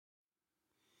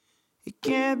It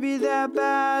can't be that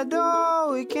bad,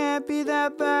 oh, it can't be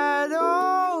that bad,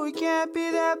 oh, it can't be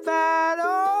that bad,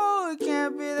 oh, it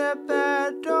can't be that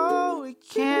bad, oh, it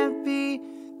can't be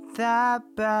that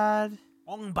bad.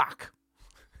 Ong Bak.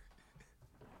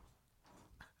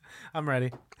 I'm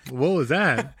ready. What was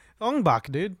that? Ong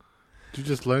Bak, dude. Did you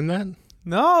just learn that?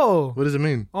 No. What does it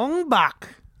mean? Ong Bak.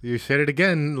 You said it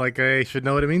again like I should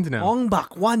know what it means now. Ong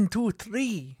Bak. 1, 2,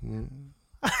 3.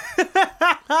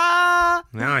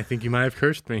 Now I think you might have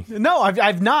cursed me. No,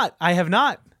 I've not. I have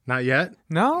not. Not yet?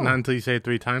 No. Not until you say it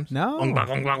 3 times? No. Ong bak,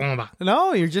 ong bak, ong bak.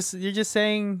 No, you're just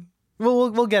saying.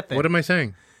 We'll get there. What am I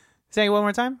saying? Say it one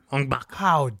more time. Ong bak.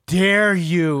 How dare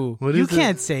you? What You is it?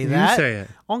 can't say that. You say it.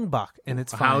 Ong Bak, and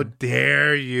it's fine. How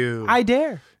dare you? I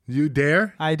dare. You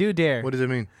dare? I do dare. What does it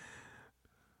mean?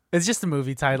 It's just a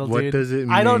movie title, What dude. does it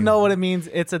I don't mean? know what it means.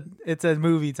 It's a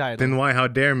movie title. Then why how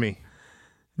dare me?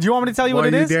 Do you want me to tell you Why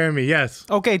what it you is? dare me? Yes.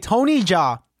 Okay, Tony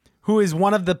Jaa, who is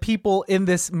one of the people in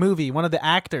this movie, one of the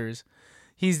actors.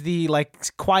 He's the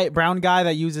quiet brown guy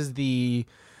that uses the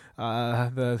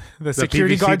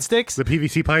security PVC guard sticks, The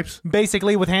PVC pipes?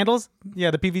 basically with handles.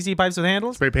 Yeah, the PVC pipes with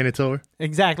handles. Spray painted silver?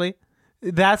 Exactly.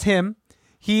 That's him.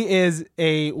 He is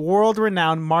a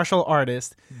world-renowned martial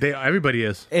artist Everybody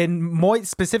is.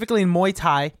 specifically in Muay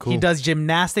Thai. Cool. He does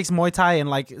gymnastics, Muay Thai,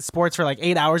 and sports for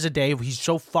 8 hours a day. He's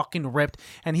so fucking ripped,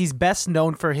 and he's best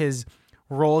known for his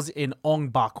roles in Ong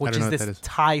Bak, which I don't is know what this that is.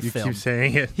 Thai You film. keep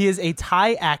saying it. He is a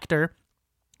Thai actor,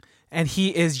 and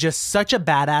he is just such a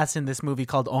badass in this movie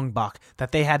called Ong Bak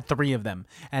that they had 3 of them,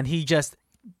 and he just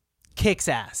kicks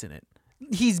ass in it.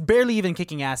 He's barely even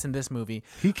kicking ass in this movie.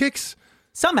 He kicks.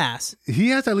 Some ass. He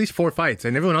has at least 4 fights,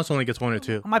 and everyone else only gets 1 or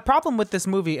 2. My problem with this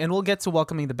movie, and we'll get to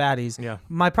welcoming the baddies. Yeah.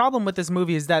 My problem with this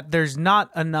movie is that there's not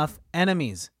enough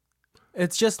enemies.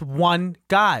 It's just one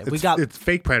guy. It's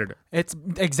fake Predator. It's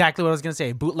exactly what I was gonna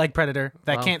say. Bootleg Predator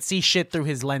that Wow. can't see shit through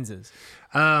his lenses.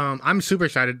 I'm super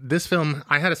excited. This film,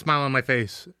 I had a smile on my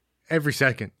face every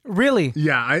second. Really?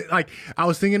 Yeah, I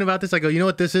was thinking about this. I go, you know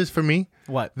what this is for me?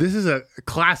 What? This is a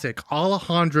classic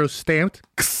Alejandro stamped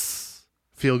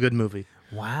feel good movie.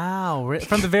 Wow.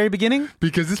 From the very beginning?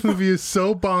 Because this movie is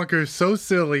so bonkers, so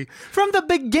silly. From the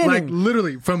beginning.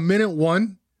 Literally from minute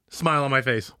 1, smile on my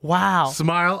face. Wow.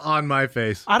 Smile on my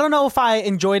face. I don't know if I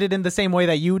enjoyed it in the same way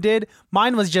that you did.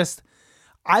 Mine was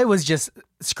I was just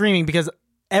screaming because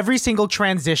every single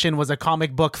transition was a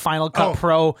comic book Final Cut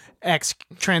Pro X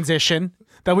transition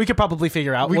that we could probably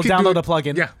figure out. We'll could download do a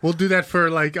plugin. Yeah, we'll do that for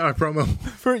our promo.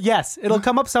 Yes, it'll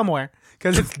come up somewhere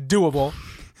because it's doable.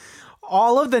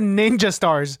 All of the ninja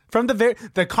stars from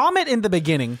the comet in the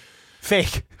beginning,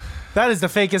 fake. That is the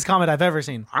fakest comet I've ever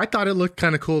seen. I thought it looked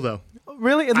kind of cool though.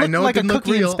 Really, it I looked know like it a didn't look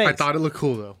cookie in real. space. I thought it looked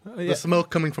cool though. Yeah. The smoke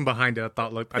coming from behind it, I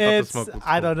thought the smoke looked cool.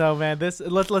 I don't know, man. Let's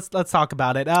talk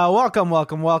about it. Welcome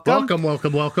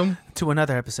Welcome to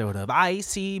another episode of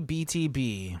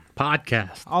ICBTB,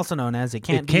 podcast. also known as It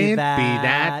Can't, It Can't Be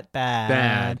That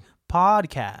Bad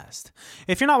podcast.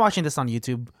 If you're not watching this on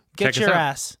YouTube, get Check us your out.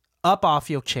 ass up off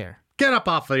your chair. Get up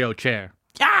off of your chair.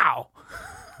 Ow!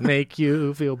 Make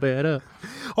you feel better.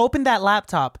 Open that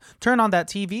laptop. Turn on that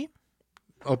TV.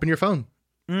 Open your phone.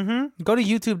 Go to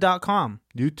youtube.com.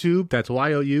 YouTube, that's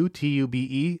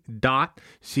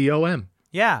youtube.com.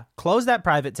 Yeah, close that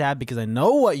private tab because I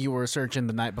know what you were searching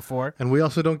the night before. And we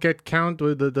also don't get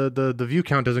the view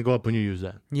count doesn't go up when you use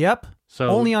that. Yep. So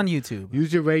only on YouTube.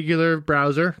 Use your regular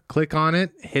browser, click on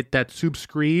it, hit that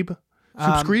subscribe.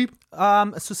 Subscribe?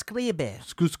 Subscribe.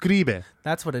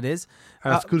 That's what it is.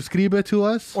 Subscribe to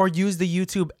us. Or use the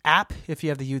YouTube app if you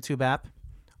have the YouTube app.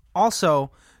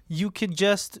 Also, you could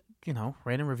just,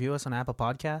 rate and review us on Apple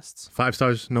Podcasts. 5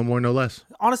 stars, no more, no less.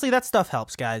 Honestly, that stuff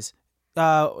helps, guys.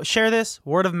 Share this.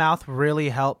 Word of mouth really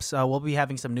helps. We'll be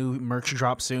having some new merch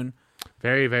drop soon.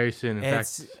 Very, very soon. In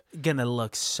It's fact, gonna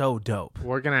look so dope.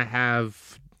 we're going to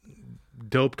have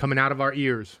dope coming out of our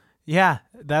ears. Yeah,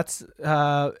 that's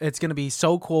it's gonna be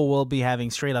so cool. We'll be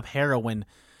having straight up heroin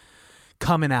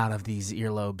coming out of these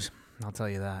earlobes. I'll tell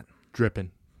you that. Dripping.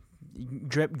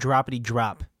 Drip, droppity,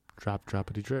 drop. Drop,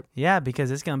 droppity, drip. Yeah, because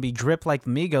it's gonna be drip like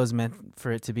the Migos meant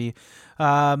for it to be.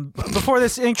 Before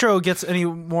this intro gets any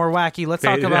more wacky, let's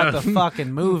talk about the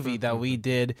fucking movie that we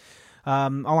did.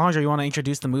 Alejandro, you want to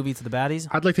introduce the movie to the baddies?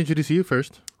 I'd like to introduce you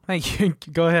first. Thank you.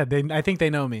 Go ahead. I think they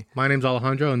know me. My name's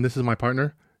Alejandro, and this is my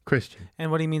partner, Christian,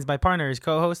 And what he means by partner is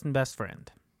co-host and best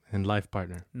friend. and life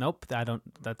partner. Nope, I don't.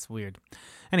 That's weird.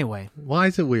 Anyway, Why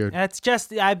is it weird? it's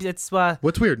just it's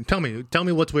What's weird? Tell me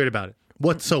what's weird about it.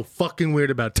 What's so fucking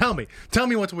weird about it? Tell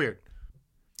me what's weird.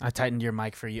 I tightened your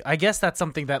mic for you. I guess that's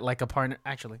something that a partner.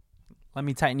 Actually, let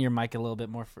me tighten your mic a little bit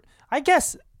more. I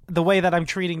guess the way that I'm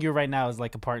treating you right now is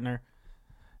like a partner.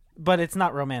 but it's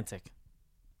not romantic.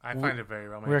 I find it very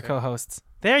romantic. We're co-hosts.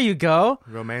 There you go.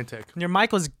 Romantic. Your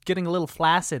mic was getting a little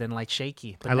flaccid and like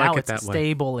shaky, but I now like it it's that way.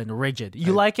 stable and rigid.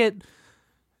 You like it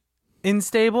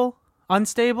unstable,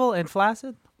 and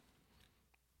flaccid?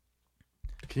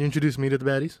 Can you introduce me to the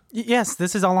baddies? Yes,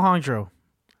 this is Alejandro.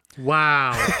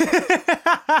 Wow.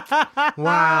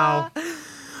 Wow.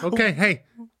 Okay, hey.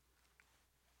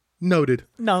 Noted.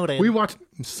 Noted. We watched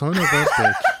Son of a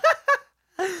Bitch.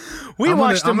 We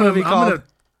watched a movie called...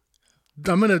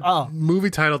 I'm gonna Oh.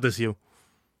 movie title this you.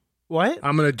 What?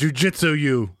 I'm gonna jujitsu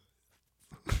you.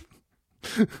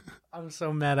 I'm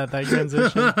so mad at that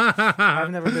transition.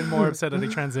 I've never been more upset at a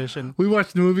transition. We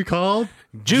watched a movie called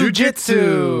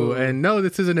Jujitsu. And no,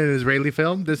 this isn't an Israeli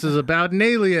film. This is about an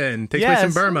alien. Takes place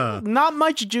in Burma. Not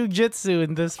much jujitsu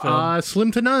in this film.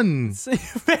 Slim to none.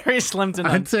 Very slim to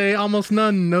none. I'd say almost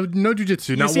none. No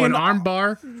jujitsu. Not see one an- arm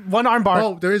bar. One arm bar.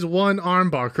 Oh, there is one arm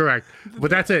bar, correct.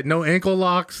 But that's it. No ankle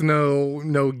locks,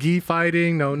 no gi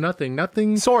fighting, no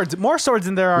nothing. Swords. More swords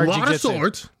than there are A lot jujitsu. of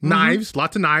swords, knives,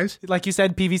 lots of knives, Like you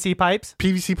said, PVC pipes.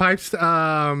 PVC pipes,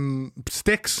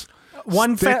 sticks.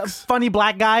 One Sticks. funny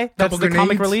black guy. That's Couple the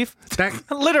comic grenades. relief. That,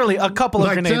 Literally a couple of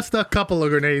like grenades. just a couple of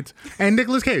grenades. And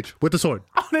Nicolas Cage with the sword.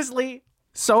 Honestly,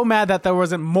 so mad that there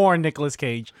wasn't more Nicolas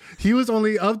Cage. He was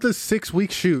only, of the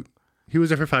 6-week shoot, he was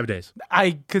there for 5 days.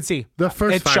 I could see. The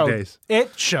first It 5 showed. days.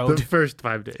 It The showed. first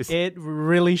 5 days. It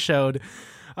really showed.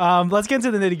 Let's get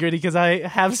into the nitty gritty because I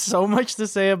have so much to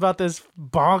say about this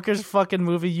bonkers fucking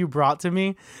movie you brought to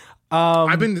me.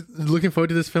 I've been looking forward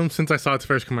to this film since I saw its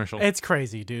first commercial. It's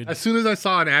crazy, dude. As soon as I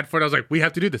saw an ad for it, I was like, we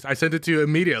have to do this. I sent it to you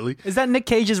immediately. Is that Nick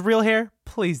Cage's real hair?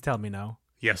 Please tell me no.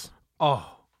 Yes.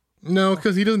 Oh, No,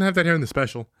 because he doesn't have that hair in the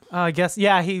special. I guess,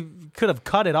 yeah, he could have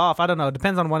cut it off. I don't know. It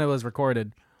depends on when it was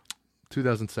recorded.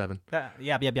 2007.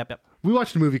 Yep. We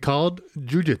watched a movie called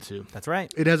Jujitsu. That's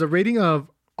right. It has a rating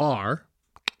of R.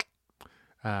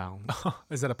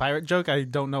 Is that a pirate joke? I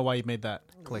don't know why you made that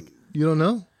click. You don't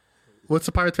know? What's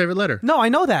the pirate's favorite letter? No, I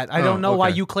know that. I don't know why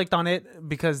okay. you clicked on it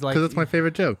because, like, Because it's my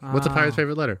favorite joke. What's a pirate's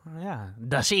favorite letter? yeah,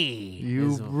 dashi.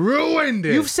 You ruined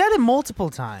it. You've said it multiple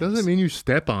times. Doesn't mean you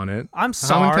step on it. I'm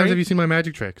How many times sorry. have you seen my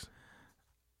magic tricks?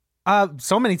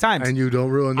 So many times. And you don't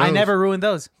ruin those. I never ruined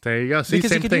those, There you go. See,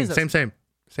 Because you same could thing. use those.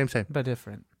 Same. but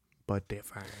different. But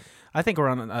different. I think we're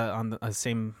on the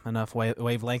same enough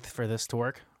wavelength for this to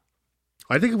work.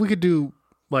 I think we could do,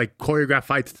 like, choreographed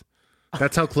fights.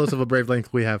 That's how close of a brave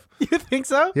length we have. You think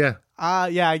so? Yeah.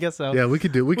 Yeah, I guess so. Yeah, we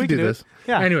could do could do this. it.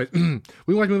 Yeah. Anyways,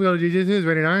 we watched a movie called Jujitsu. It's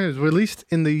rated R. It was released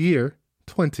in the year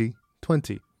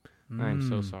 2020. I'm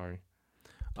so sorry.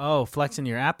 Oh, flexing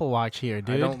your Apple Watch here,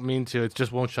 dude. I don't mean to. It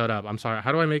just won't shut up. I'm sorry.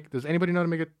 How do I make... Does anybody know how to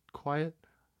make it quiet?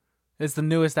 It's the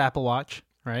newest Apple Watch,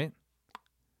 right?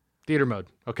 Theater mode.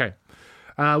 Okay.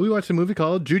 We watched a movie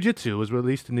called Jujitsu. It was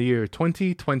released in the year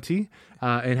 2020.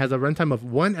 It has a runtime of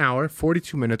 1 hour,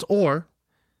 42 minutes, or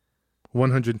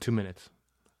 102 minutes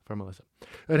for Melissa.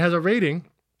 It has a rating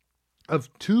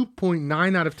of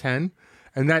 2.9 out of 10,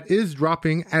 and that is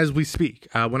dropping as we speak.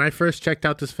 When I first checked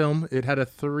out this film, it had a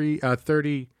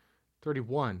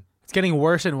 31. It's getting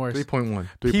worse and worse. 3.1.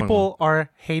 People are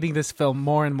hating this film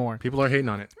more and more. People are hating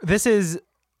on it. This is,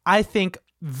 I think,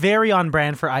 very on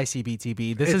brand for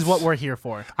ICBTB. This is what we're here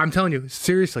for. I'm telling you,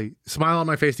 seriously, smile on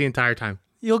my face the entire time.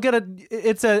 You'll get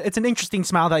it's an interesting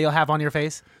smile that you'll have on your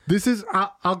face. This is,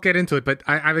 I'll get into it, but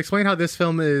I've explained how this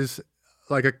film is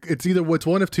like it's either what's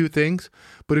one of two things,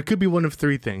 but it could be one of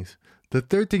three things. The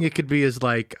third thing it could be is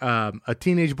like a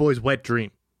teenage boy's wet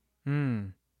dream.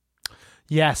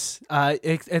 Yes,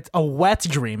 it's a wet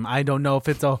dream. I don't know if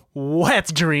it's a wet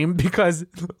dream because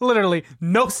literally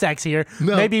no sex here.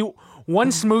 No. Maybe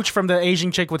one smooch from the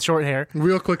Asian chick with short hair.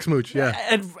 Real quick smooch, yeah.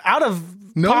 And out of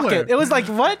Nowhere. pocket. It was like,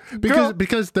 what? Girl,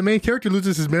 Because the main character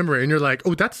loses his memory, and you're like,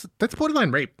 oh, that's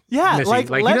borderline rape. Yeah, Missy. like,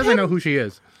 he let doesn't him- know who she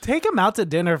is. take him out to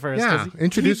dinner first. Yeah, 'cause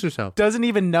introduce he yourself. Doesn't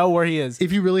even know where he is.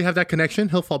 If you really have that connection,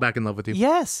 he'll fall back in love with you.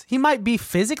 Yes, he might be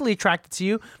physically attracted to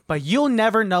you, but you'll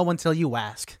never know until you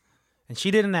ask. And she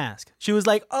didn't ask. She was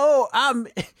like, "Oh,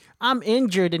 I'm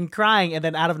injured and crying," and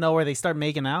then out of nowhere they start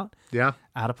making out. Yeah,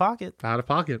 Out of pocket. out of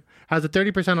pocket. Has a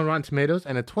 30% on Rotten Tomatoes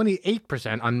and a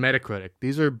 28% on Metacritic.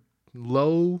 These are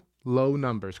low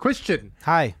numbers. Christian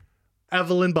Hi,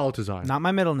 Evelyn Baltazar. not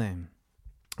my middle name.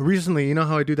 Recently, you know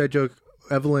how I do that joke?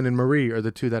 Evelyn and Marie are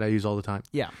the two that I use all the time.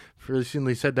 Yeah.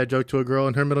 Recently said that joke to a girl,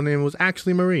 and her middle name was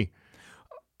actually Marie.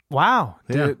 Wow.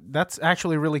 Yeah. Dude, that's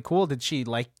actually really cool. Did she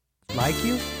like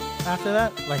you after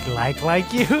that?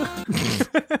 Like you?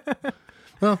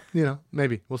 Well, you know,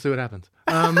 maybe we'll see what happens.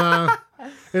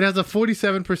 It has a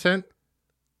 47%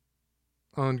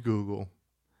 on Google.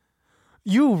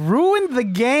 You ruined the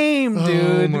game,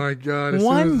 dude. Oh my god! As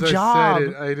One soon as job. I said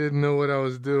it, I didn't know what I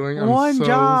was doing. I'm One so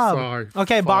job. sorry.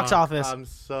 Okay, box Fuck, office. I'm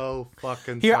so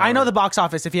fucking Here, sorry. I know the box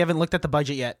office. If you haven't looked at the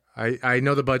budget yet, I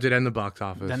know the budget and the box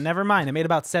office. then never mind. It made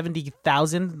about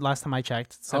 70,000 last time I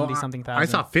checked. 70 something thousand. I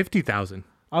saw 50,000.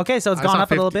 Okay, so it's gone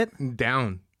up a little bit.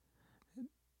 Down.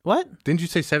 What? Didn't you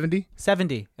say 70?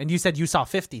 70, and you said you saw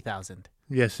 50,000.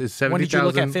 Yes, is When did you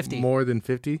look at 70,000 50? more than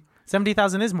 50?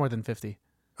 70,000 is more than 50.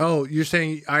 Oh, you're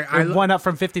saying It went up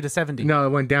from 50 to 70. No, it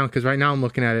went down because right now I'm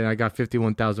looking at it and I got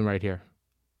 51,000 right here.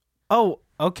 Oh,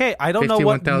 okay. I don't know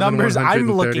what numbers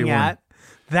I'm looking at.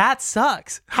 That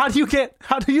sucks. How do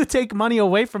you take money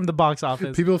away from the box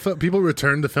office? People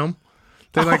returned the film.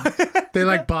 They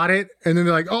like bought it and then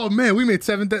they're like, oh man, we made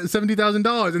 $70,000,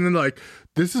 and then they're like,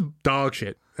 this is dog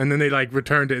shit, and then they like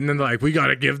returned it, and then they're like, we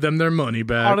gotta give them their money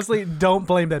back. Honestly, don't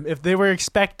blame them. If they were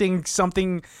expecting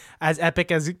something as epic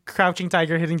as Crouching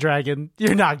Tiger, Hidden Dragon,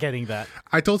 you're not getting that.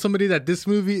 I told somebody that this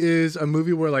movie is a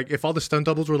movie where like if all the stunt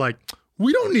doubles were like,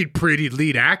 we don't need pretty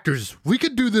lead actors, we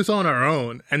could do this on our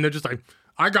own, and they're just like,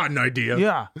 I got an idea.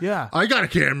 Yeah. I got a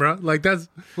camera. Like that's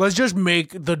Let's just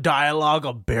make the dialogue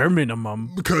a bare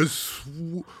minimum. because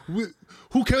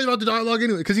who cares about the dialogue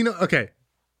anyway? Because okay,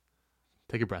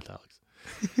 take a breath, Alex.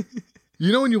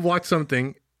 You know when you watch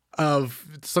something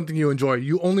you enjoy,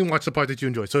 you only watch the part that you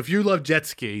enjoy. So if you love jet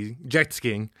skiing,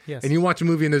 Yes. and you watch a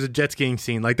movie and there's a jet skiing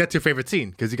scene, like that's your favorite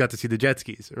scene because you got to see the jet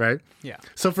skis, right? Yeah.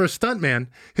 So for a stuntman,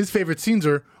 his favorite scenes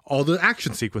are all the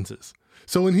action sequences.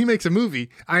 So when he makes a movie,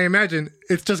 I imagine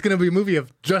it's just going to be a movie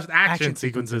of just action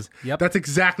sequences. Yep. That's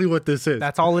exactly what this is.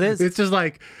 That's all it is. It's just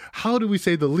like, how do we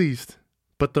say the least,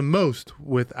 but the most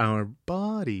with our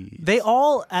bodies? They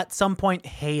all, at some point,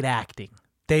 hate acting.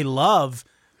 They love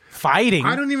fighting.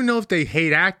 I don't even know if they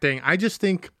hate acting. I just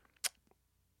think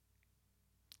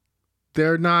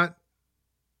they're not,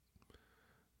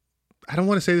 I don't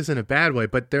want to say this in a bad way,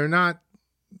 but they're not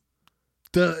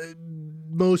the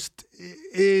most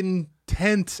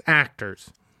intense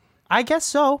actors. I guess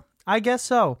so.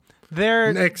 They're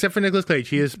Except for Nicolas Cage.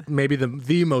 He is maybe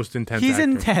the most intense He's actor.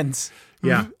 intense.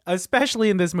 Yeah. Especially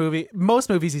in this movie. Most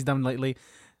movies he's done lately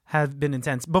have been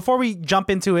intense. Before we jump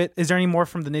into it, is there any more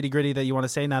from the nitty-gritty that you want to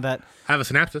say now that... I have a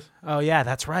synopsis. Oh, yeah,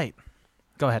 that's right.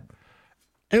 Go ahead.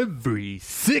 Every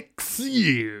 6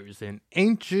 years, an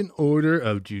ancient order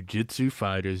of jiu-jitsu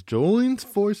fighters joins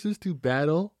forces to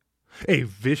battle a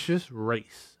vicious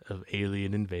race of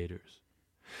alien invaders.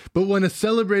 But when a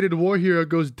celebrated war hero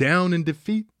goes down in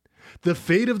defeat, the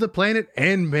fate of the planet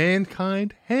and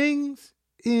mankind hangs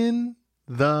in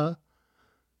the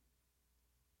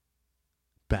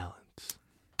balance.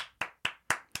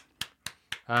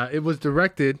 It was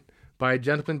directed by a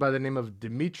gentleman by the name of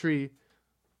Dimitri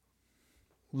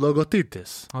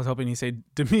Logotitis. I was hoping you say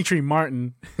Dimitri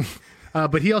Martin.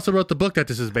 But he also wrote the book that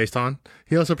this is based on.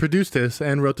 He also produced this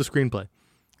and wrote the screenplay.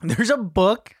 There's a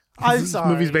book. I'm This sorry.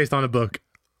 movie's based on a book.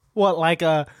 What, like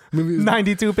a Movie-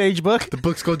 92-page book? The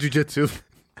book's called Jiu-Jitsu.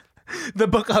 The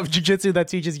book of jiu-jitsu that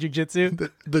teaches jiu-jitsu?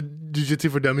 The Jiu-Jitsu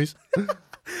for Dummies.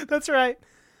 That's right.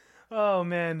 Oh,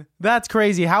 man. That's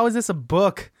crazy. How is this a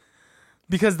book?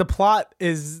 Because the plot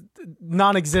is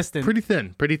non-existent. Pretty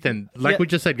thin. Like Yeah. we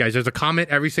just said, guys, there's a comet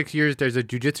every 6 years. There's a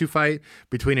jiu-jitsu fight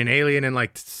between an alien and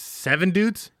like 7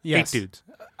 dudes? Yes. 8 dudes.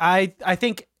 I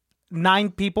think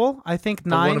 9 people. I think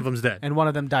 9. one of them's dead. And one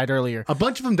of them died earlier. A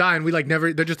bunch of them die and we like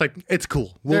never, they're just like, it's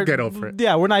cool. We'll get over it.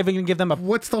 Yeah, we're not even going to give them a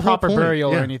What's the whole proper point?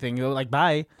 burial or Yeah. anything. They're like,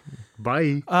 bye.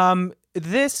 Bye.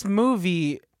 This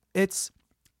movie, it's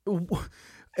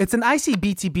an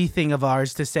ICBTB thing of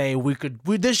ours to say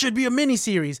this should be a mini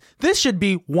series. This should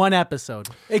be one episode.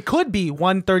 It could be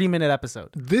one 30-minute episode.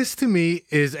 This to me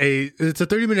is it's a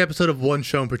 30-minute episode of one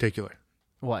show in particular.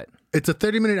 What? It's a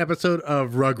 30-minute episode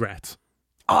of Rugrats.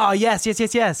 Oh, yes.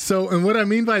 So, and what I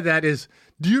mean by that is,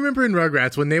 do you remember in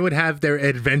Rugrats when they would have their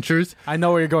adventures I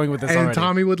know where you're going with this and already.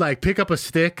 Tommy would like pick up a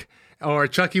stick or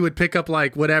Chucky would pick up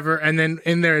like whatever, and then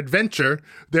in their adventure,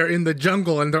 they're in the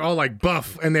jungle and they're all like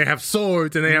buff and they have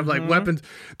swords and they have like weapons.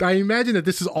 I imagine that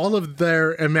this is all of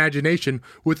their imagination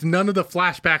with none of the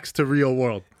flashbacks to real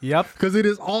world. Yep. Because it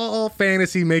is all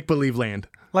fantasy make-believe land.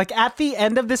 Like at the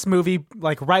end of this movie,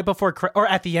 like right before, or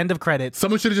at the end of credits.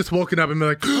 Someone should have just woken up and been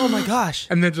like, Oh my gosh.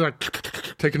 and then just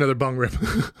like take another bong rip.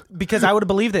 Because I would have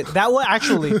believed it. That would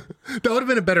actually, That would have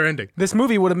been a better ending. this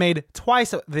movie would have made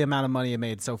twice the amount of money it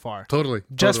made so far. Totally.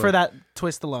 Just for that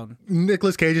twist alone.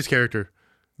 Nicolas Cage's character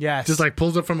Yes. just like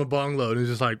pulls up from a bong load and is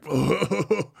just like,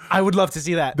 I would love to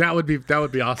see that. that would be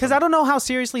awesome. Because I don't know how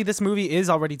seriously this movie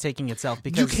is already taking itself.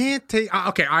 You Because can't take.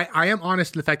 Okay, I am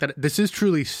honest in the fact that this is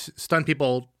truly stunt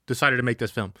people decided to make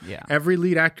this film. Yeah. Every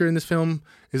lead actor in this film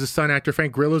is a stunt actor.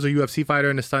 Frank Grillo's a UFC fighter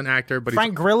and a stunt actor, but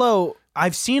Frank Grillo,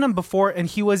 I've seen him before, and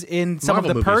he was in some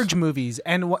Marvel of the movies. Purge movies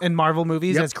and in Marvel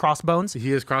movies as Crossbones.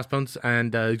 he is Crossbones,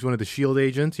 and he's one of the SHIELD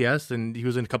agents, yes, and he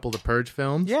was in a couple of the Purge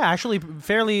films. Yeah, actually,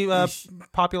 fairly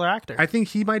popular actor. I think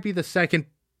he might be the second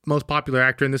most popular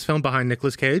actor in this film behind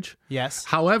Nicolas Cage. Yes.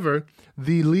 However,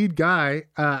 the lead guy,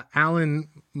 Alan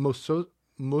Moussi,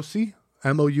 Moussi,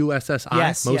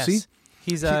 Yes. Moussi. Yes.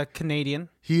 He's a Canadian.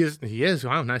 He is.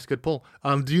 Wow, nice, good pull.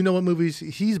 Do you know what movies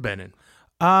he's been in?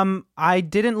 I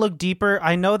didn't look deeper.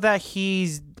 I know that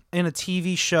he's in a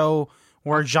TV show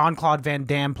where Jean-Claude Van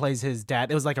Damme plays his dad.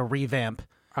 It was like a revamp.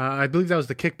 I believe that was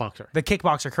The Kickboxer. The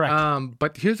Kickboxer, correct.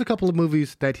 But here's a couple of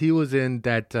movies that he was in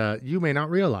that you may not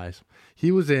realize.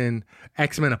 He was in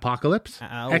X-Men Apocalypse,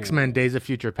 Oh. X-Men Days of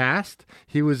Future Past.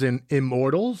 He was in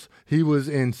Immortals. He was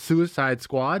in Suicide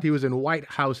Squad. He was in White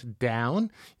House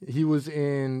Down. He was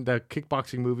in the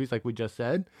kickboxing movies, like we just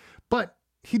said. But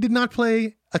he did not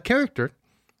play a character.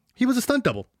 He was a stunt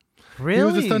double. Really? He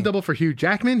was a stunt double for Hugh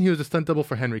Jackman. He was a stunt double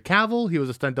for Henry Cavill. He was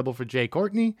a stunt double for Jay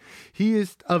Courtney. He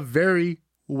is a very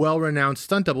well-renowned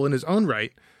stunt double in his own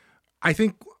right. I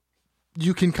think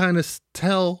you can kind of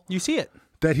tell You see it.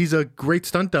 that he's a great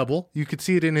stunt double. You could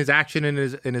see it in his action and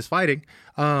in his fighting.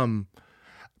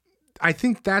 I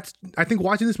think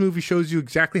watching this movie shows you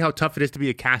exactly how tough it is to be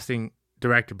a casting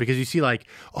director, because you see like,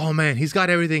 oh man, he's got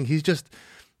everything. He's just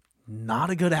Not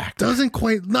a good actor. doesn't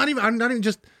quite not even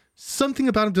just something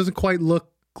about him doesn't quite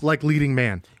look like leading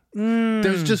man.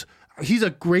 There's just he's a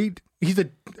good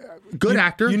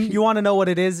actor. You want to know what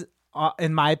it is,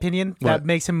 in my opinion, that What?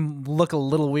 makes him look a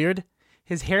little weird?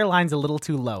 His hairline's a little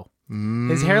too low.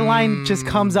 His hairline just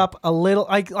comes up a little,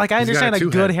 like I understand got a a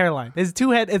good two-head. hairline. His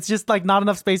two-head, it's just like not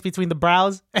enough space between the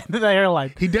brows and the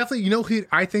hairline. He definitely,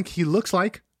 I think he looks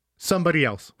like somebody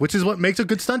else, which is what makes a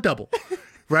good stunt double,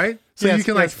 right? So Yes, you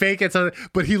can like yes. fake it,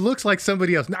 but he looks like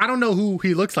somebody else. Now, I don't know who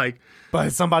he looks like, But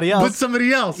it's somebody else. but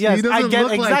somebody else. Yes, he doesn't I get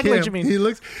look like exactly him. what you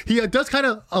mean. He does kind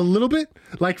of a little bit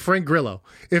like Frank Grillo.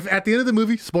 If at the end of the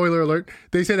movie, spoiler alert,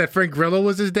 they say that Frank Grillo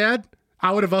was his dad,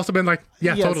 I would have also been like,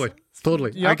 yeah, Yes.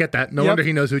 totally. Yep. I get that. No Yep. wonder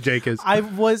he knows who Jake is.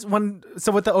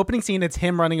 So with the opening scene, it's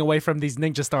him running away from these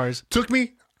ninja stars. Took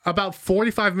me about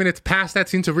 45 minutes past that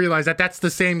scene to realize that that's the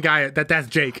same guy, that's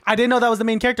Jake. I didn't know that was the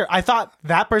main character. I thought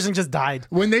that person just died.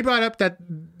 When they brought up that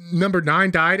number 9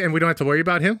 died and we don't have to worry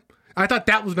about him, I thought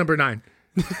that was number 9.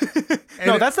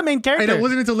 No, that's the main character. And it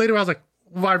wasn't until later I was like,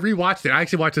 well, I rewatched it. I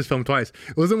actually watched this film twice.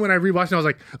 It wasn't when I rewatched it I was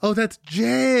like, oh, that's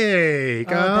Jake.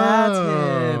 That's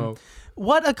him.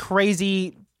 What a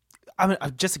crazy,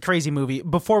 just a crazy movie.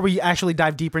 Before we actually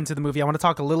dive deeper into the movie, I want to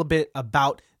talk a little bit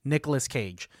about Nicolas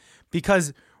Cage,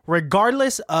 because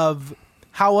regardless of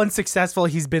how unsuccessful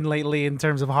he's been lately in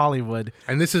terms of Hollywood,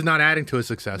 And this is not adding to his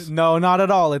success. no, not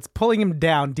at all. It's pulling him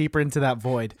down deeper into that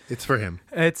void. It's for him.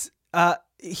 It's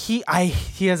he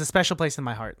has a special place in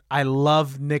my heart. I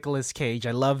love Nicolas Cage.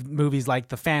 I love movies like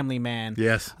The Family Man.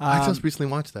 Yes. I just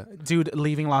recently watched that. Dude,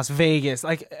 Leaving Las Vegas,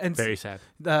 and Very sad.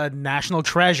 National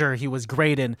Treasure. He was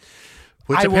great in.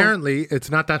 Which I will- apparently,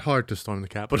 it's not that hard to storm the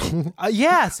Capitol.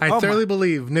 Yes, I Oh my- thoroughly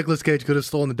believe Nicolas Cage could have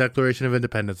stolen the Declaration of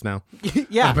Independence now.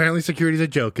 yeah. Apparently security's a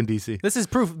joke in D.C. This is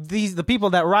proof. The people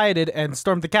that rioted and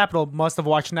stormed the Capitol must have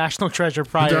watched National Treasure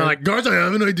prior. They're like, guys, I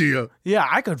have an idea. Yeah,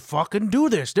 I could fucking do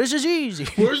this. This is easy.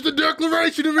 Where's the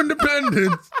Declaration of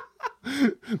Independence?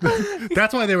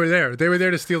 That's why they were there. They were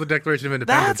there to steal the Declaration of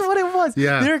Independence. That's what it was.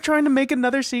 Yeah. They're trying to make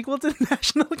another sequel to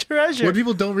National Treasure. What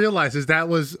people don't realize is that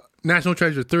was National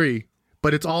Treasure 3,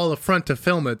 but it's all a front to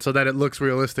film it so that it looks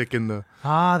realistic in the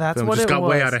That's film. what Just it got was.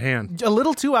 way out of hand. A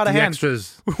little too out of The hand.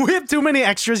 extras. We have too many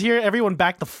extras here. Everyone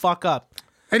back the fuck up.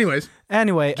 Anyways,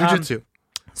 Anyway, Jiu-Jitsu.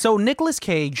 so Nicolas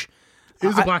Cage, He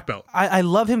was a black belt. I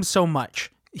love him so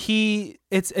much.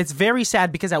 It's very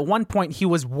sad because at one point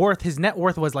his net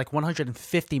worth was like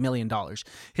 $150 million.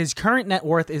 His current net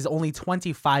worth is only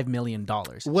 $25 million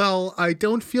Well, I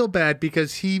don't feel bad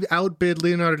because he outbid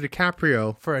Leonardo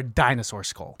DiCaprio. for a dinosaur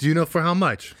skull. Do you know for how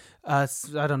much? I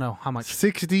don't know how much.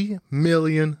 $60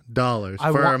 million for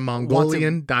wa- a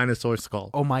Mongolian dinosaur skull.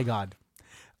 Oh my god.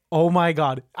 Oh my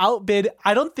god. Outbid.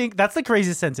 I don't think that's the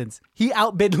craziest sentence. He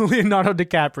outbid Leonardo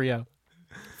DiCaprio,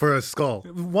 For a skull.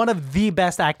 one of the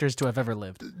best actors to have ever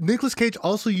lived. Nicolas Cage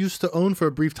also used to own for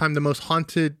a brief time the most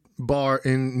haunted bar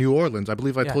in New Orleans. I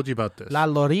believe I told you about this. La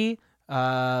Laurie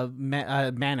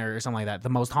Manor or something like that. The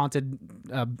most haunted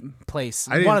place.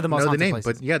 I didn't One of the most know the haunted name,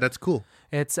 places. but yeah, that's cool.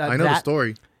 It's I know the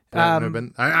story. I've never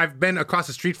been. I've been across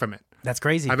the street from it. That's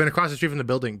crazy. I've been across the street from the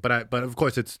building, but of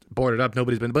course it's boarded up.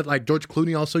 Nobody's been. But like George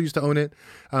Clooney also used to own it.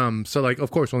 So like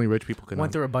of course only rich people can.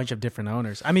 Went through a bunch of different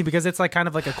owners. I mean, because it's like kind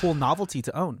of like a cool novelty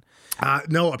to own.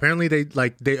 No, apparently they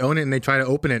own it and they try to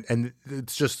open it and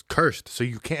it's just cursed. So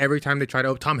you can't. Every time they try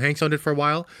to, Tom Hanks owned it for a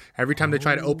while. Every time they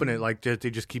try to open it, like they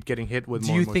just keep getting hit with. Do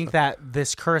more you and more think stuff. that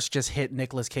this curse just hit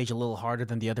Nicolas Cage a little harder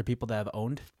than the other people that have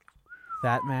owned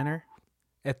that manor?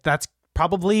 That's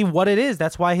probably what it is.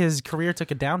 That's why his career took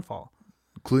a downfall.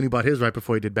 Clooney bought his right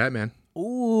before he did Batman?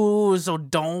 Ooh, so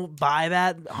don't buy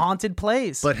that haunted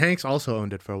place. But Hanks also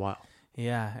owned it for a while.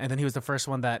 Yeah, and then he was the first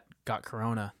one that got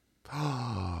corona.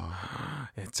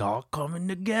 It's all coming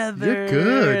together. You're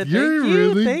good. Thank You're you,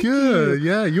 really thank good. you.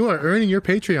 Yeah, you are earning your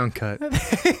Patreon cut.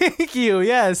 Thank you.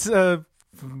 Yes. We'll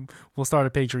start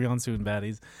a Patreon soon,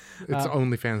 baddies. It's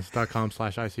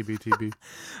onlyfans.com/ICBTB.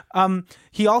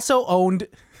 He also owned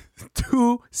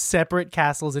 2 separate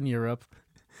castles in Europe,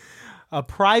 a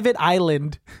private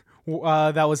island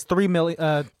that was $3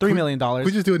 million.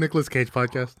 We just do a Nicolas Cage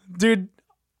podcast. Dude,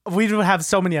 we would have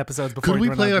so many episodes before. Could we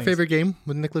run play out our of things. favorite game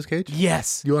with Nicolas Cage?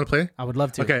 Yes, You want to play? I would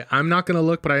love to. Okay, I'm not gonna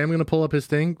look, but I am gonna pull up his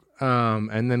thing,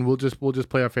 and then we'll just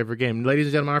play our favorite game. Ladies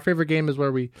and gentlemen, our favorite game is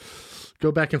where we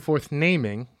go back and forth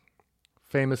naming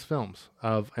famous films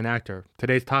of an actor.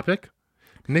 Today's topic: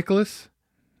 Nicholas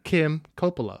Kim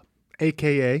Coppola,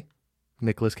 aka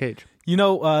Nicolas Cage. You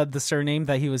know the surname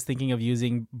that he was thinking of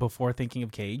using before thinking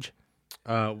of Cage?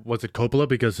 Was it Coppola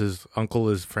because his uncle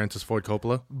is Francis Ford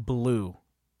Coppola? Blue.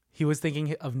 He was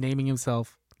thinking of naming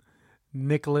himself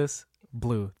Nicholas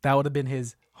Blue. That would have been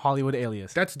his Hollywood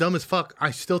alias. That's dumb as fuck.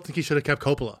 I still think he should have kept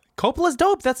Coppola. Coppola's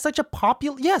dope. That's such a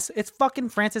popular... Yes, it's fucking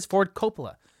Francis Ford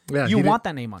Coppola. Yeah, You he want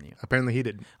that name on you. Apparently he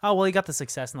did. Oh, well, he got the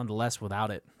success nonetheless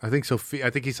without it. I think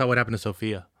he saw what happened to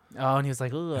Sophia. Oh, and he was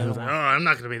like, "Ooh, I He don't was like, want-" oh, I'm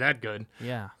not going to be that good.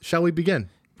 Yeah. Shall we begin?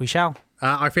 We shall.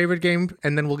 Our favorite game,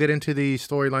 and then we'll get into the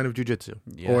storyline of Jiu-Jitsu, or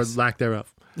Yes. lack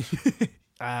thereof.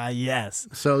 Yes.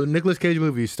 So, Nicolas Cage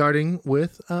movies, starting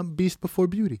with Beast Before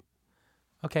Beauty.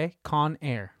 Okay, Con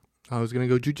Air. I was going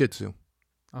to go Jiu-Jitsu.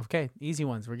 Okay, easy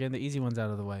ones. We're getting the easy ones out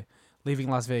of the way. Leaving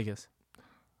Las Vegas.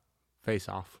 Face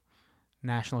Off.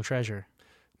 National Treasure.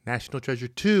 National Treasure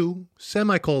 2,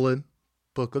 semicolon,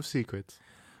 Book of Secrets.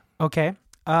 Okay.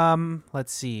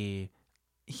 Let's see.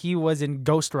 He was in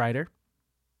Ghost Rider.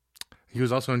 He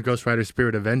was also in Ghost Rider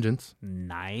Spirit of Vengeance.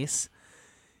 Nice.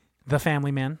 The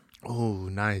Family Man. Oh,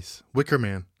 nice. Wicker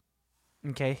Man.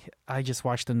 Okay, I just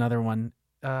watched another one.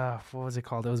 What was it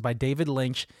called? It was by David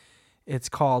Lynch. It's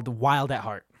called Wild at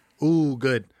Heart. Ooh,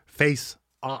 good. Face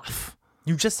Off.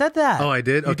 You just said that. Oh, I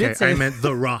did? You Okay, did say I meant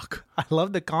The Rock. I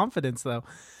love the confidence, though.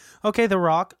 Okay, The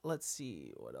Rock. Let's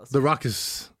see. What else? The Rock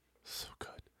is so good.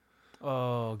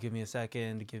 Oh, give me a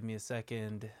second. Give me a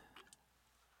second.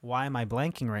 Why am I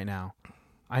blanking right now?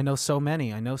 I know so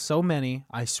many.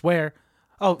 I swear.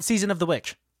 Oh, Season of the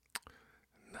Witch.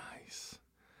 Nice.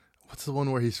 What's the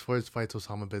one where he first fights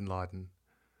Osama bin Laden?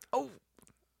 Oh.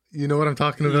 You know what I'm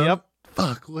talking about? Yep.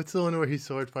 Fuck. What's the one where he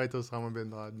sword fights Osama bin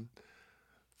Laden?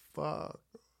 Fuck.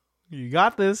 You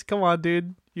got this. Come on,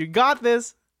 dude. You got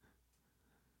this.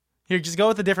 Here, just go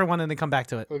with a different one and then come back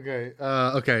to it. Okay.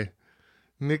 Okay.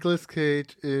 Nicolas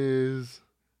Cage is...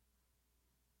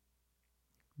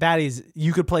 Baddies,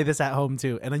 you could play this at home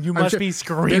too, and then you I'm must sure- be They're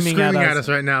screaming, screaming at us.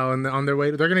 right now, and on their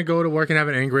way, they're gonna go to work and have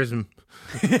an aneurysm.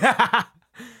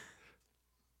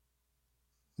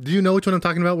 Do you know which one I'm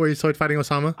talking about? Where he's sword fighting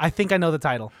Osama? I think I know the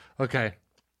title. Okay.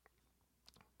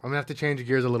 I'm gonna have to change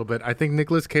gears a little bit. I think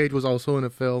Nicolas Cage was also in a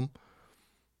film.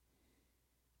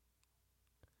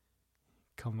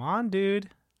 Come on, dude.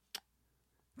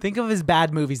 Think of his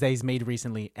bad movies that he's made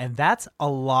recently, and that's a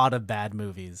lot of bad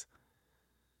movies.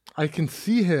 I can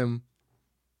see him,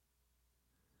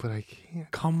 but I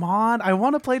can't. Come on, I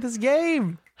want to play this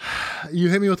game. You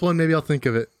hit me with one, maybe I'll think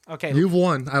of it. Okay, You've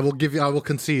won. I will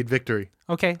concede victory.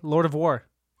 okay, Lord of War.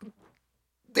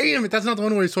 Damn it, that's not the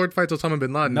one where he sword fights Osama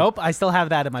bin Laden. Nope, I still have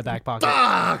that in my back pocket.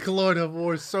 Fuck, Lord of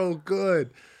War is so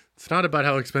good. It's not about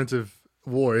how expensive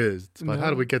war is. It's about how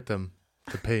do we get them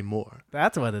to pay more.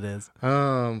 That's what it is.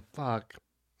 Fuck.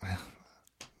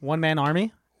 One Man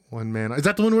Army. One man. Is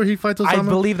that the one where he fights Osama? I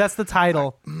believe that's the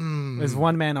title. Is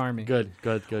One Man Army. Good.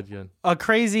 A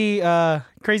crazy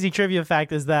trivia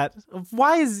fact is that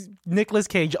why is Nicolas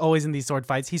Cage always in these sword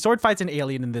fights? He sword fights an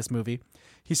alien in this movie.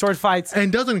 He sword fights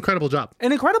And does an incredible job.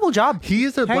 an incredible job. He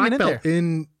is a Hanging black in belt there.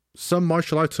 in some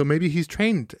martial arts, so maybe he's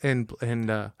trained and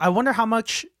I wonder how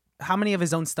many of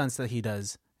his own stunts that he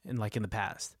does in the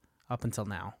past up until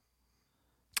now.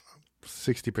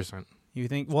 60%. You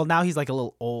think? Well, now he's like a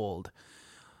little old.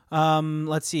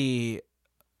 Let's see.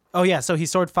 Oh yeah, so he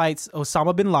sword fights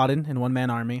Osama bin Laden in One Man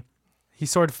Army. He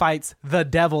sword fights the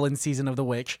devil in Season of the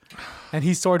Witch, and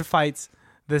he sword fights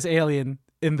this alien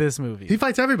in this movie. He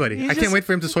fights everybody. I can't wait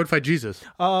for him to sword fight Jesus.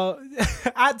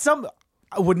 I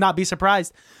would not be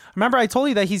surprised. Remember, I told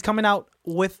you that he's coming out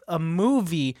with a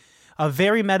movie, a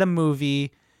very meta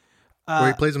movie. Where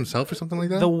he plays himself or something like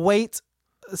that? The weight,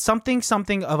 something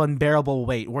of unbearable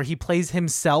weight, where he plays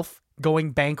himself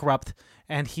going bankrupt,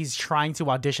 and he's trying to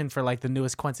audition for like the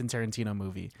newest Quentin Tarantino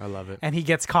movie. I love it. And he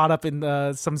gets caught up in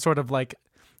some sort of like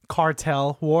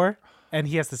cartel war, and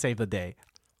he has to save the day.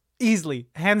 Easily,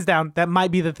 hands down, that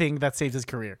might be the thing that saves his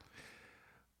career.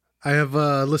 I have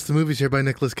a list of movies here by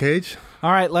Nicolas Cage.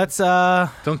 All right, let's...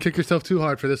 Don't kick yourself too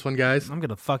hard for this one, guys. I'm going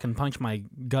to fucking punch my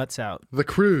guts out. The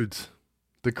Croods.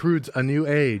 The Croods, A New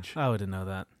Age. I wouldn't know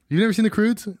that. You've never seen The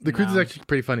Croods? The Croods is No. actually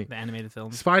pretty funny. The animated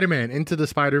film. Spider-Man, Into the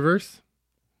Spider-Verse.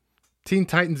 Teen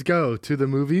Titans Go, to the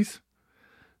movies.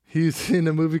 He's in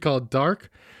a movie called Dark.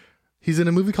 He's in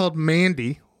a movie called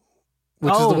Mandy,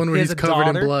 which is the one where he has he's a covered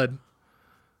in daughter? blood.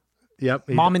 Yep.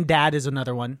 Mom and Dad is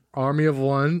another one. Army of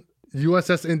One,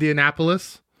 USS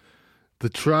Indianapolis, The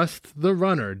Trust, The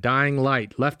Runner, Dying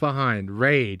Light, Left Behind,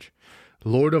 Rage,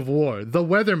 Lord of War, The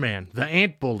Weatherman, The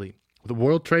Ant Bully, The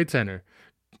World Trade Center,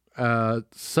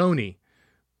 Sony,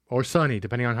 or Sunny,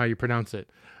 depending on how you pronounce it,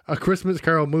 A Christmas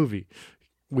Carol movie.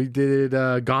 We did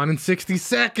Gone in 60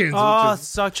 Seconds. Oh, which is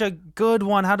such a good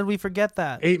one. How did we forget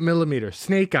that? 8mm,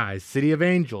 Snake Eyes, City of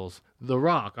Angels, The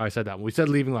Rock. I said that one. We said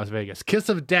Leaving Las Vegas. Kiss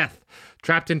of Death,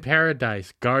 Trapped in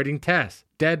Paradise, Guarding Tess,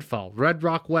 Deadfall, Red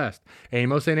Rock West,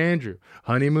 Amos and Andrew,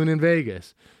 Honeymoon in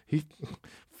Vegas,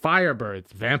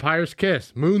 Firebirds, Vampire's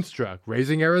Kiss, Moonstruck,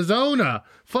 Raising Arizona.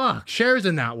 Fuck, Cher's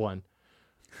in that one.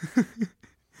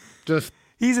 Just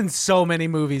He's in so many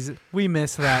movies. We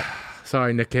missed that.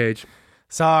 sorry, Nick Cage.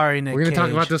 Sorry, Nick We're gonna talk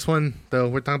Cage. about this one though.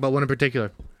 We're talking about one in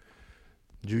particular.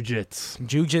 Jiu-Jitsu.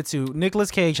 Jiu-Jitsu.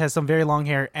 Nicolas Cage has some very long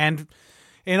hair, and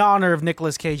in honor of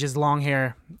Nicolas Cage's long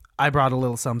hair, I brought a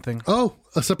little something. Oh,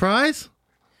 a surprise?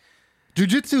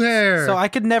 Jiu-Jitsu hair. So I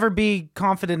could never be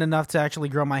confident enough to actually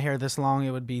grow my hair this long.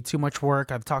 It would be too much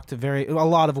work. I've talked to a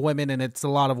lot of women, and it's a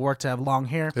lot of work to have long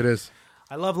hair. It is.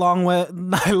 I love long women.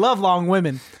 And I love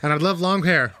long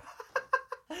hair.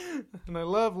 And I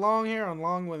love long hair on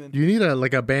long women. You need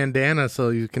a bandana so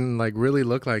you can like really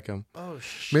look like him. Oh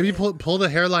shit. Maybe pull the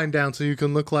hairline down so you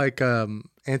can look like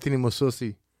Anthony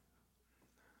Moussosi.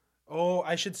 Oh,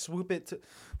 I should swoop it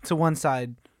to one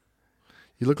side.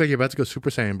 You look like you're about to go Super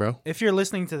Saiyan, bro. If you're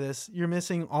listening to this, you're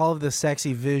missing all of the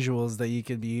sexy visuals that you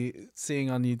could be seeing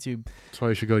on YouTube. That's why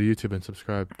you should go to YouTube and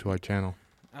subscribe to our channel.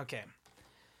 Okay.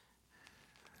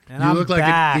 And You I'm look like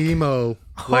back. an emo,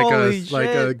 like Holy a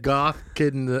shit. goth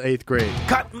kid in the 8th grade.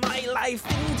 Cut my life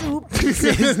into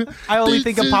pieces. I only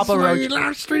think of Papa Roach.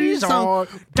 Song.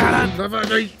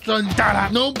 Da-da.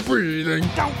 No breathing.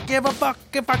 Don't give a fuck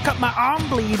if I cut my arm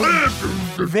bleeding.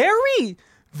 Very,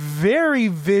 very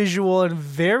visual and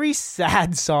very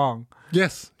sad song.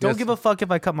 Yes. Don't give a fuck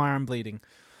if I cut my arm bleeding.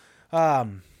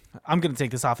 I'm gonna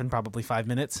take this off in probably 5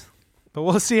 minutes, but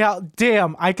we'll see how.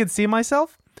 Damn, I could see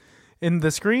myself in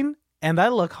the screen, and I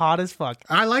look hot as fuck.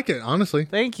 I like it, honestly.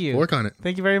 Thank you. Work on it.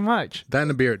 Thank you very much. That and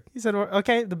a beard. He said,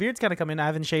 "Okay, the beard's gotta come in. I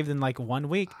haven't shaved in like 1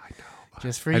 week. I know.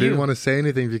 Just for I you." didn't want to say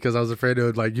anything because I was afraid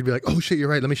it would you'd be like, oh shit, you're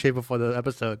right. Let me shave before the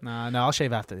episode. No, I'll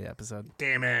shave after the episode.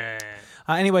 Damn it.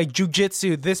 Anyway,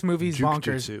 Jiu-Jitsu. This movie's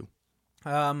bonkers. Jiu-Jitsu.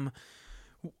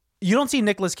 You don't see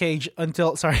Nicolas Cage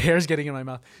until... Sorry, hair's getting in my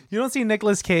mouth. You don't see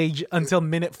Nicolas Cage until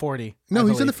minute 40. No, I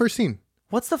he's in the believe. first scene.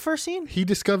 What's the first scene? He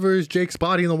discovers Jake's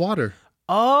body in the water.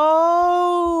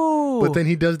 Oh! But then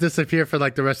he does disappear for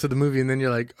like the rest of the movie, and then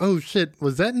you're like, oh shit,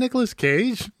 was that Nicolas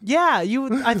Cage? Yeah,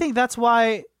 I think that's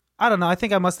why... I don't know. I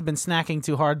think I must have been snacking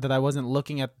too hard that I wasn't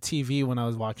looking at the TV when I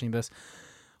was watching this.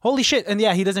 Holy shit. And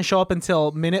yeah, he doesn't show up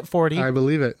until minute 40. I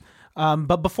believe it.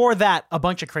 But before that, a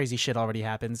bunch of crazy shit already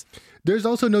happens. There's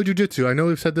also no jujitsu. I know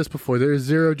we've said this before. There is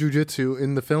zero jujitsu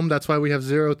in the film. That's why we have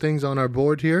 0 things on our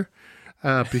board here,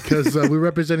 because we're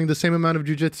representing the same amount of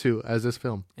jujitsu as this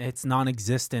film. It's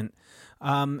non-existent.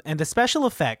 And the special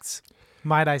effects,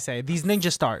 might I say, these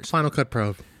ninja stars, Final Cut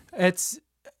Pro. it's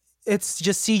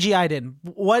just CGI'd in.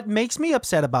 What makes me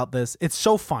upset about this, it's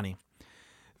so funny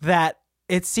that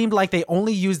it seemed like they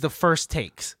only used the first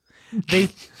takes.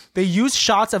 They used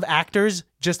shots of actors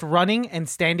just running and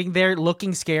standing there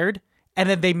looking scared, and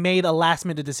then they made a last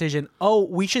minute decision. Oh,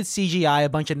 we should CGI a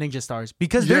bunch of ninja stars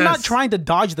because they're not Yes. trying to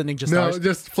dodge the ninja No, stars.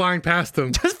 just flying past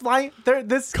them. Just flying.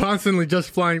 Constantly just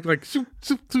flying like zoop,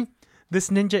 zoop, zoop. This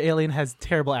ninja alien has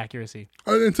terrible accuracy.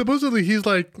 And supposedly he's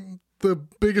like the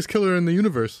biggest killer in the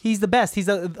universe. He's the best. He's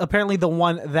apparently the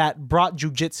one that brought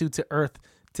jujitsu to Earth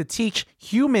to teach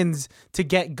humans to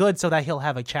get good so that he'll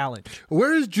have a challenge.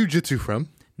 Where is jujitsu from?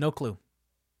 No clue.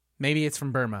 Maybe it's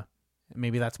from Burma.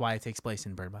 Maybe that's why it takes place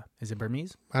in Burma. Is it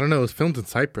Burmese? I don't know. It was filmed in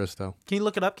Cyprus, though. Can you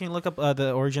look it up? Can you look up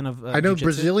the origin of I know jiu-jitsu?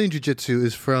 Brazilian jiu-jitsu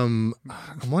is from,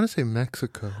 I want to say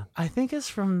Mexico. I think it's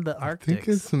from the I Arctic. think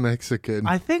it's Mexican.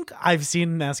 I think I've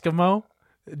seen an Eskimo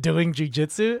doing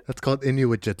jiu-jitsu. That's called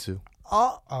Inuit-jitsu.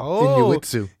 Oh,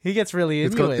 Inuitsu. he gets really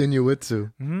It's into called it.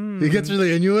 Inuitsu. He gets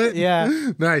really Inuit?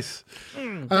 Yeah. Nice.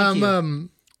 Thank you.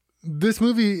 This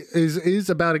movie is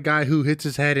about a guy who hits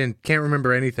his head and can't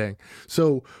remember anything.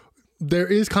 So there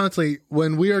is constantly,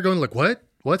 when we are going like, what?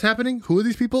 What's happening? Who are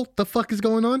these people? The fuck is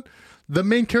going on? The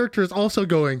main character is also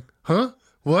going, huh?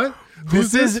 What?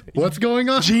 Who's This this? is What's going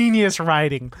on? Genius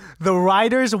writing. The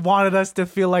writers wanted us to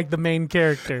feel like the main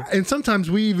character. And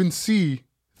sometimes we even see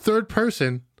third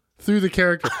person through the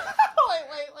character.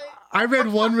 Wait. I read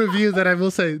one review that I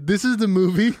will say, this is the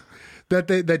movie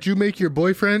that you make your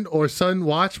boyfriend or son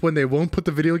watch when they won't put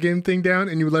the video game thing down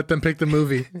and you let them pick the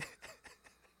movie.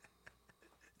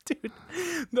 Dude.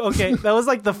 Okay, that was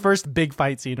like the first big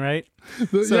fight scene, right?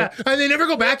 Yeah, and they never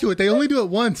go back to it. They only do it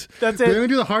once. That's it. They only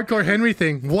do the hardcore Henry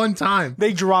thing one time.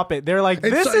 They drop it. They're like,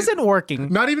 this so- isn't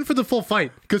working. Not even for the full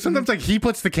fight, because sometimes like he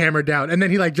puts the camera down and then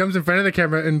he like jumps in front of the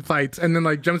camera and fights, and then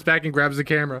like jumps back and grabs the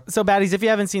camera. So, baddies, if you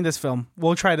haven't seen this film,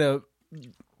 we'll try to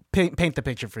paint the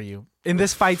picture for you. In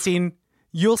this fight scene,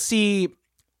 you'll see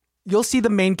the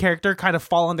main character kind of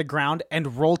fall on the ground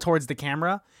and roll towards the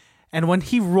camera. And when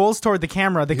he rolls toward the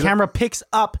camera picks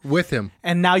up With him,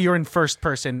 and now you're in first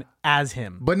person as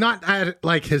him. but not at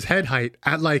like his head height,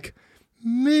 at like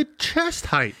mid chest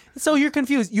height. So you're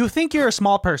confused. You think you're a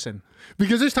small person.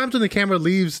 Because there's times when the camera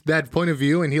leaves that point of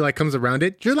view and he like comes around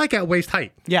it, you're like at waist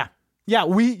height. Yeah. Yeah,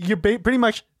 you're pretty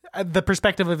much at the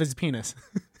perspective of his penis.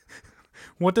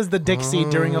 What does the dick see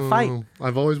during a fight? Oh,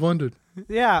 I've always wondered.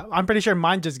 Yeah, I'm pretty sure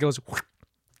mine just goes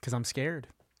because I'm scared.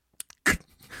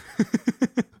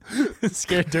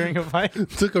 Scared during a fight.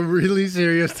 Took a really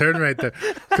serious turn right there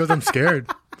because I'm scared.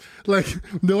 Like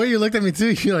the way you looked at me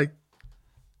too, you're like,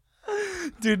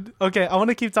 Dude, okay, I want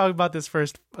to keep talking about this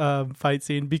first fight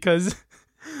scene because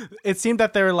it seemed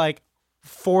that there were like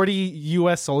 40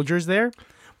 U.S. soldiers there,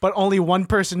 but only one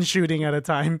person shooting at a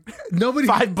time. nobody.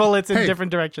 5 bullets in Hey,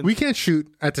 different directions. We can't shoot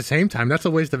at the same time. That's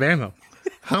a waste of ammo.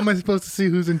 How am I supposed to see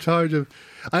who's in charge of?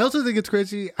 I also think it's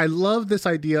crazy. I love this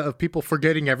idea of people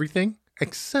forgetting everything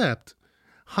except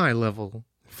high level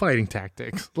fighting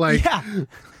tactics. Like Yeah.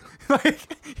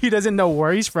 Like, he doesn't know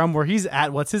where he's from, where he's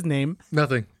at, what's his name,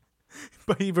 nothing.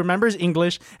 but he remembers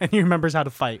English and he remembers how to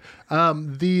fight.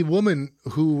 The woman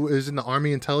who is in the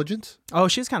army intelligence, Oh,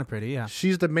 she's kind of pretty, yeah.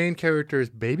 she's the main character's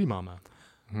baby mama.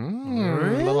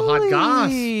 Little hot goss.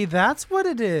 Really? That's what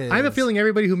it is. I have a feeling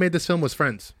everybody who made this film was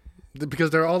friends. Because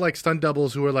they're all like stunt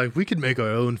doubles who are like, we could make our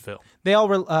own film. They all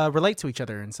relate to each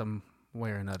other in some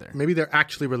way or another. Maybe they're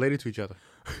actually related to each other.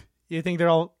 You think they're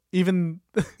all even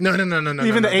No. even no, the no.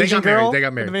 Asian they got girl? Married. They got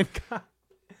and the married. main guy?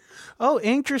 Oh,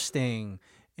 interesting.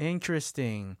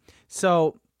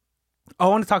 So, I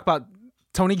want to talk about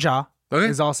Tony Jaa. Okay.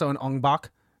 Is also an Ong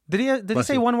Bak. Did he Bless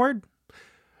say you. one word?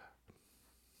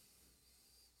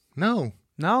 No.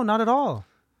 No, not at all.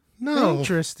 No.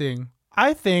 Interesting.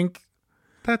 I think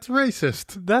That's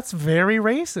racist. that's very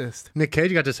racist. Nick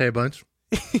Cage got to say a bunch.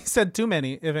 He said too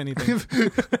many, if anything.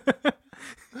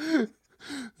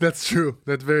 That's true.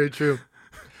 That's very true.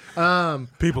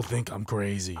 People think I'm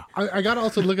crazy. I got to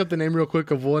also look up the name real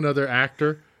quick of one other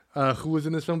actor who was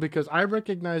in this film because I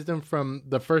recognized him from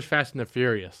the first Fast and the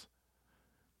Furious.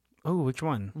 Oh, which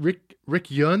one?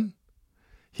 Rick Yun.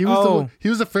 He was he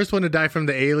was the first one to die from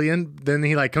the alien. Then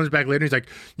he like comes back later. And he's like,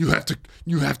 you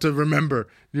have to remember.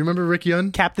 Do you remember Rick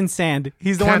Yun? Captain Sand.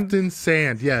 He's the one. Captain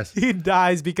Sand. Yes. He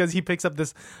dies because he picks up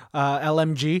this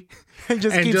LMG and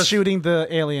just keeps shooting the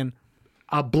alien.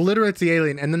 Obliterates the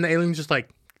alien, and then the alien's just like,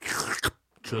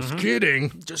 just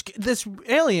kidding. This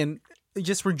alien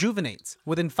just rejuvenates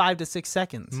within 5 to 6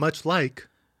 seconds. Much like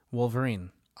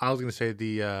Wolverine. I was gonna say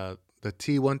the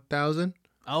T-1000.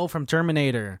 Oh, from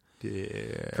Terminator.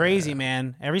 Yeah. Crazy,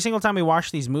 man. Every single time we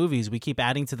watch these movies, we keep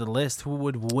adding to the list who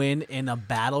would win in a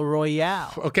battle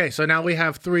royale. Okay, so now we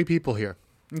have 3 people here.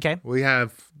 Okay. We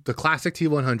have the classic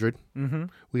T-100. Mm-hmm.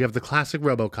 We have the classic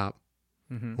RoboCop.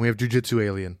 Mm-hmm. We have Jiu-Jitsu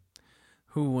Alien.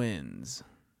 Who wins?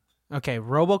 Okay,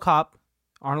 RoboCop,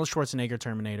 Arnold Schwarzenegger,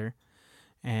 Terminator,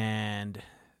 and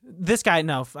this guy.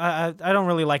 No, I don't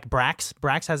really like Brax.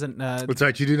 Brax hasn't. That's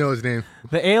right. You do know his name.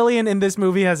 The alien in this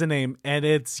movie has a name, and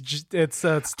it's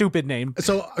a stupid name.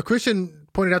 So Christian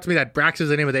pointed out to me that Brax is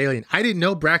the name of the alien. I didn't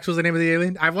know Brax was the name of the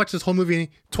alien. I've watched this whole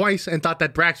movie twice and thought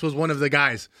that Brax was one of the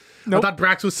guys. Nope. I thought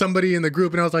Brax was somebody in the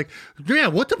group, and I was like, yeah,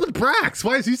 what's up with Brax?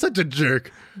 Why is he such a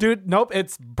jerk? Dude, nope,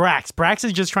 it's Brax. Brax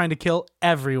is just trying to kill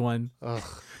everyone.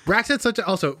 Brax had such a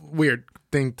also weird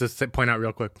thing to point out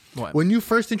real quick. What? When you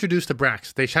first introduced to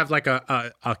Brax, they have like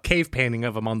a cave painting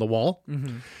of him on the wall.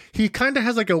 Mm-hmm. He kind of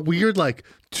has like a weird like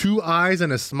 2 eyes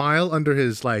and a smile under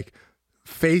his like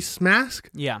face mask.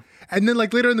 Yeah. And then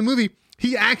like later in the movie,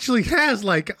 he actually has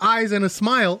like eyes and a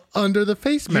smile under the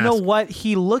face mask. You know what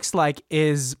he looks like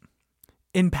is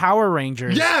in Power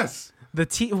Rangers. Yes.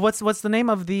 What's the name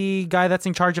of the guy that's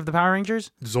in charge of the Power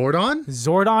Rangers? Zordon?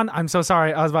 Zordon? I'm so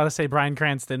sorry. I was about to say Bryan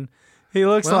Cranston. He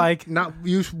looks Well, like... not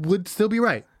you would still be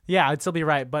right. Yeah, I'd still be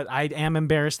right, but I am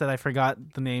embarrassed that I forgot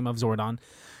the name of Zordon.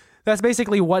 That's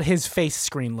basically what his face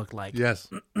screen looked like. Yes.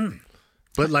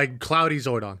 But like cloudy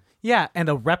Zordon. Yeah, and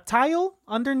a reptile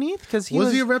underneath? Because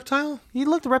Was he a reptile? He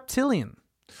looked reptilian.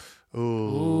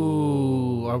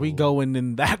 Ooh, are we going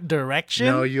in that direction?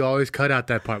 No, you always cut out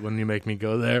that part when you make me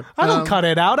go there. I don't cut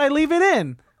it out. I leave it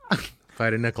in. If I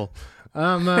had a nickel.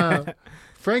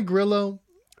 Frank Grillo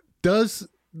does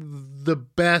the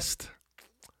best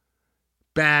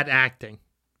bad acting.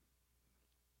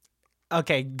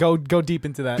 Okay, go deep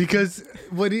into that. Because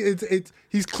what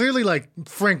he's clearly like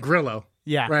Frank Grillo.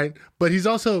 Yeah. Right? But he's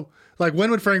also like, when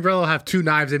would Frank Grillo have 2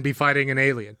 knives and be fighting an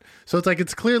alien? So it's like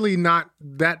it's clearly not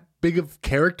that big of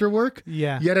character work.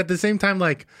 Yeah. Yet at the same time,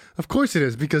 like, of course it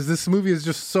is, because this movie is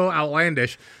just so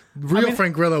outlandish. Real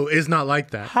Frank Grillo is not like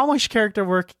that. How much character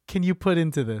work can you put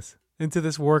into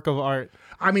this work of art?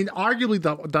 I mean, arguably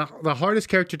the hardest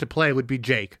character to play would be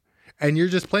Jake, and you're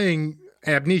just playing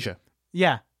Amnesia.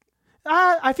 Yeah.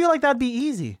 I feel like that'd be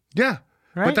easy. Yeah,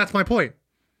 Right? but that's my point.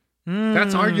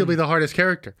 That's arguably the hardest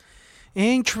character.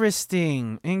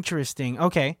 Interesting.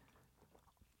 Okay.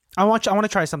 I want to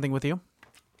try something with you.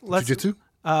 Jiu-jitsu?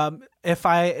 If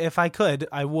I could,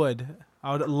 I would.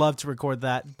 I would love to record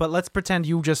that. But let's pretend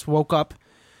you just woke up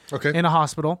Okay. in a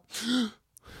hospital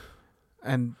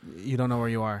and you don't know where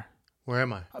you are. Where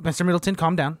am I? Mr. Middleton,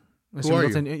 calm down. Mr. Who are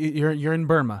Middleton, you're in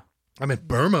Burma. I'm in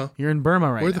Burma. You're in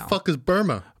Burma right Where now. the fuck is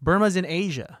Burma? Burma's in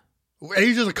Asia.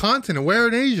 Asia's a continent. Where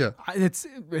in Asia? It's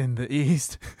in the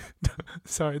east.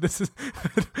 Sorry, this is...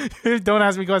 Don't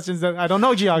ask me questions that I don't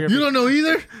know geography. You don't know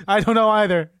either? I don't know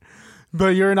either.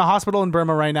 But you're in a hospital in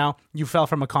Burma right now. You fell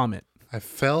from a comet. I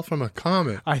fell from a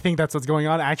comet. I think that's what's going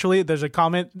on. Actually, there's a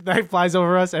comet that flies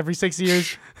over us every 6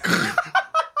 years.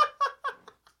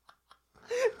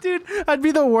 Dude, I'd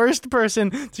be the worst person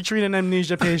to treat an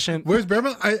amnesia patient. Where's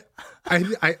Burma?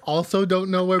 I also don't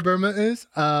know where Burma is.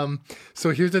 So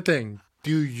here's the thing.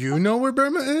 Do you know where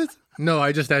Burma is? No,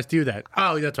 I just asked you that.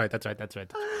 Oh, that's right.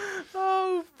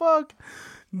 Oh, fuck.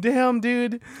 Damn,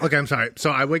 dude. Okay, I'm sorry.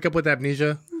 So I wake up with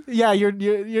amnesia. Yeah, you're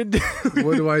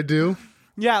What do I do?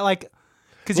 yeah, like,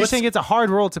 because you're saying it's a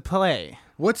hard role to play.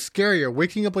 What's scarier,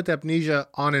 waking up with amnesia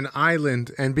on an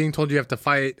island and being told you have to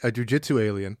fight a jiu-jitsu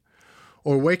alien,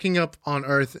 or waking up on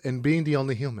Earth and being the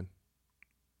only human?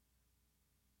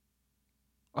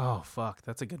 Oh, fuck.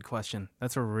 That's a good question.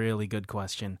 That's a really good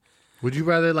question. Would you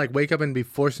rather like wake up and be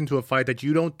forced into a fight that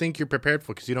you don't think you're prepared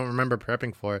for because you don't remember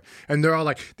prepping for it? And they're all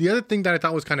like, the other thing that I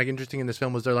thought was kind of interesting in this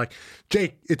film was they're like,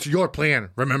 Jake, it's your plan.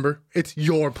 Remember? It's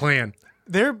your plan.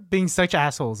 They're being such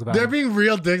assholes about They're it. being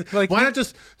real dicks. Like, why not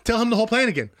just tell him the whole plan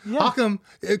again? Yeah. How come?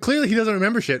 Clearly, he doesn't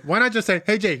remember shit. Why not just say,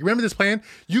 hey, Jake, remember this plan?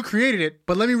 You created it,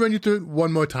 but let me run you through it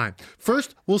one more time.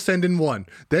 First, we'll send in 1,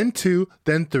 then 2,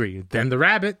 then 3, then the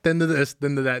rabbit, then the this,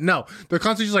 then the that. No, they're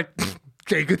constantly just like,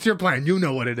 Jake, it's your plan. You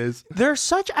know what it is. They're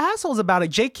such assholes about it.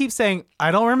 Jake keeps saying,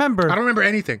 I don't remember. I don't remember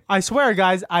anything. I swear,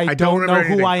 guys, I don't know remember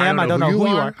who anything. I am. I don't know who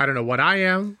you are. I don't know what I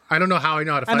am. I don't know how I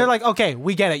know how to fight. And they're like, okay,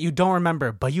 we get it. You don't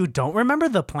remember. But you don't remember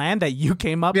the plan that you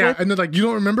came up yeah, with? and they're like, you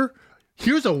don't remember?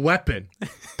 Here's a weapon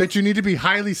that you need to be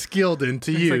highly skilled in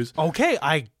to use. Like, okay,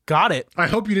 I got it. I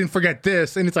hope you didn't forget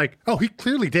this. And it's like, oh, he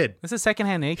clearly did. This is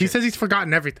secondhand nature. He says he's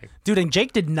forgotten everything. Dude, and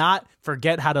Jake did not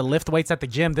forget how to lift weights at the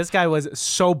gym. This guy was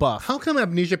so buff. How come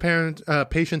amnesia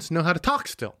patients know how to talk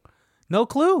still? No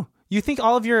clue. You think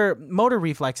all of your motor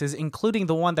reflexes, including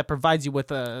the one that provides you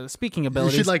with speaking You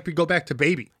abilities. should like go back to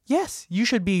baby. Yes, you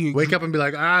should be. Wake up and be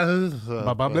like, Blah,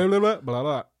 blah, blah, blah, blah, blah,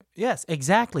 blah. Yes,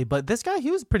 exactly. But this guy,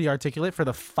 he was pretty articulate for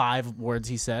the 5 words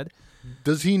he said.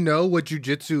 Does he know what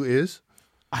jujitsu is?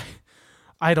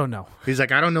 I don't know. He's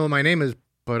like, I don't know what my name is,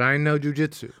 but I know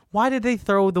jujitsu. Why did they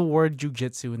throw the word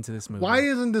jujitsu into this movie? Why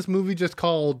isn't this movie just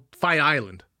called Fight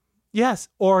Island? Yes,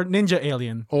 or Ninja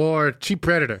Alien. Or Cheap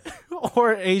Predator?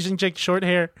 Or Asian chick, short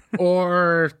hair.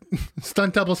 Or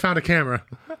Stunt Doubles Found a Camera?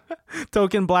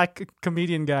 Token black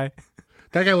comedian guy.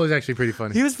 That guy was actually pretty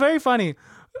funny. He was very funny.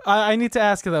 I need to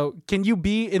ask though, can you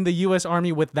be in the U.S.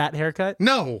 Army with that haircut?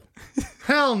 No.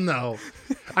 Hell no.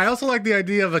 I also like the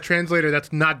idea of a translator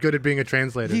that's not good at being a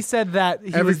translator. He said that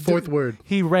Every fourth word.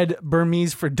 He read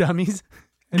Burmese for Dummies.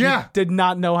 And Yeah. he did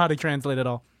not know how to translate at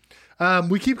all.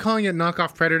 We keep calling it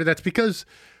knockoff Predator. That's because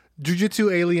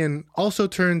Jujutsu Alien also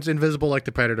turns invisible like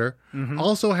the Predator.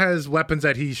 Also has weapons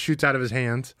that he shoots out of his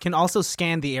hands. Can also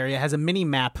scan the area. Has a mini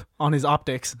map on his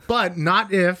optics. But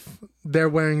not if they're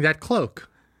wearing that cloak.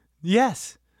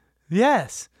 Yes.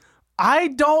 I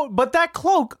don't. But that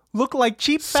cloak looked like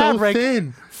cheap So fabric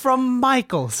thin. from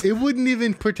Michaels. It wouldn't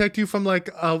even protect you from like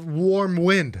a warm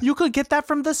wind. You could get that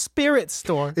from the Spirit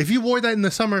store. If you wore that in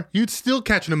the summer, you'd still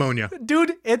catch pneumonia.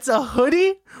 Dude, it's a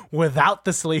hoodie without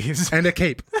the sleeves. And a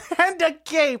cape. And a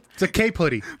cape. It's a cape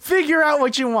hoodie. Figure out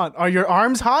what you want. Are your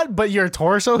arms hot, but your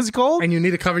torso's cold? And you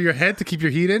need to cover your head to keep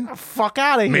your heat in. Fuck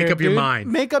out of here. Make up your dude.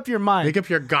 mind. Make up your mind. Make up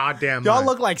your goddamn Y'all mind.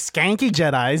 look like skanky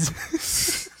Jedis.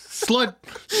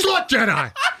 Slut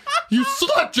Jedi. You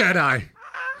slut Jedi.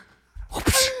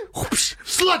 Whoops, whoops.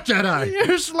 Slut Jedi.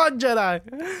 You're slut Jedi.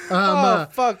 Oh,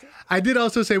 fuck. I did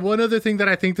also say one other thing that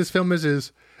I think this film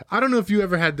is I don't know if you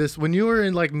ever had this when you were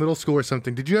in like middle school or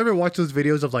something. Did you ever watch those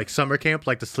videos of like summer camp,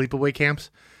 like the sleepaway camps?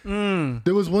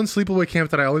 There was one sleepaway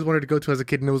camp that I always wanted to go to as a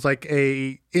kid, and it was like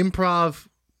a improv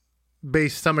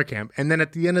based summer camp. And then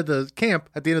at the end of the camp,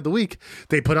 at the end of the week,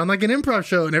 they put on like an improv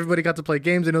show and everybody got to play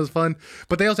games and it was fun.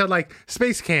 But they also had like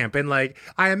space camp, and like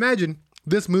I imagine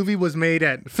this movie was made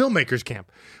at filmmakers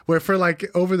camp, where for like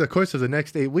over the course of the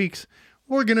next 8 weeks,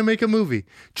 we're going to make a movie.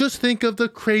 Just think of the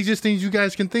craziest things you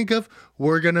guys can think of.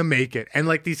 We're going to make it. And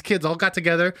like these kids all got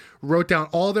together, wrote down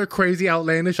all their crazy,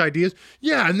 outlandish ideas.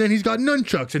 Yeah, and then he's got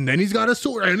nunchucks, and then he's got a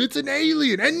sword, and it's an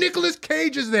alien, and Nicolas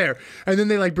Cage is there. And then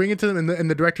they like bring it to them, and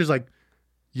the director's like,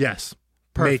 yes,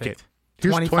 Perfect. make it.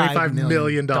 Here's $25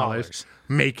 million.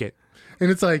 Make it. And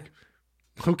it's like,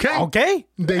 okay. Okay.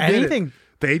 They did Anything. it.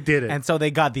 They did it. And so they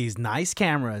got these nice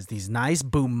cameras, these nice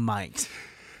boom mics.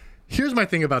 Here's my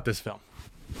thing about this film.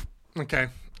 Okay.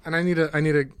 And I need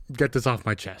to get this off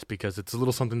my chest because it's a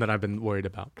little something that I've been worried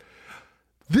about.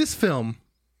 This film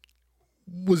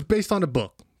was based on a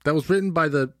book that was written by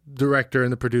the director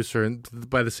and the producer and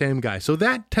by the same guy. So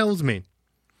that tells me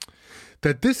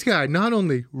that this guy not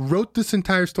only wrote this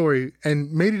entire story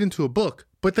and made it into a book,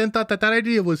 but then thought that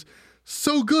idea was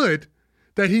so good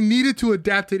that he needed to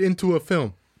adapt it into a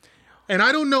film. And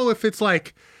I don't know if it's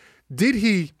like, did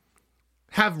he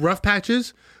have rough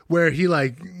patches where he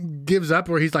like gives up,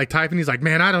 where he's like typing, he's like,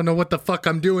 man, I don't know what the fuck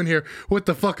I'm doing here. What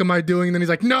the fuck am I doing? And then he's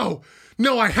like, no,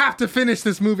 I have to finish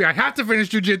this movie. I have to finish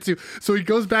Jiu-Jitsu. So he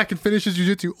goes back and finishes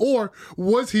Jiu-Jitsu. Or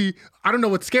was he, I don't know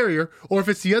what's scarier, or if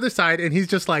it's the other side and he's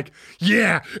just like,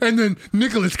 yeah. And then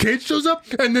Nicolas Cage shows up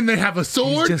and then they have a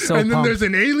sword just so and then pumped. there's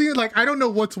an alien. Like, I don't know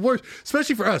what's worse,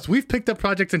 especially for us. We've picked up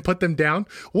projects and put them down.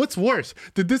 What's worse?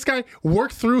 Did this guy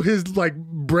work through his like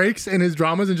breaks and his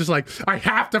dramas and just like, I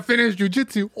have to finish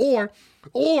Jiu-Jitsu?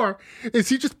 Or is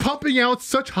he just pumping out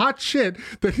such hot shit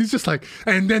that he's just like,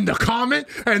 and then the Comet,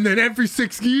 and then every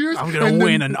 6 years, I'm going to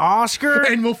win an Oscar.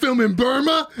 and we'll film in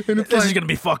Burma, and it's This like, is going to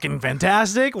be fucking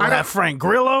fantastic. We'll don't- have Frank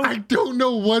Grillo. I don't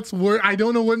know what's worse. I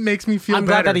don't know what makes me feel I'm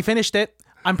better. glad that he finished it.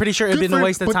 I'm pretty sure it'd Good been for a him,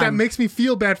 waste of but that time. makes me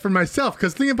feel bad for myself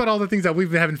because think about all the things that we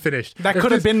haven't finished. That If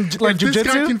could have this- been like if this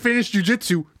guy jujitsu? can finish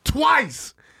Jiu-Jitsu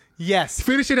twice. Yes.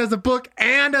 Finish it as a book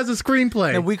and as a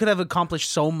screenplay. And we could have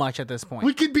accomplished so much at this point.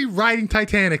 We could be writing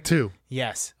Titanic too.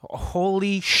 Yes.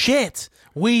 Holy shit.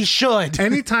 We should.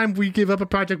 Anytime we give up a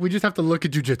project, we just have to look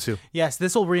at Jiu-Jitsu. Yes,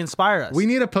 this will re-inspire us. We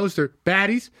need a poster.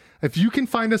 Baddies, if you can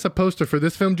find us a poster for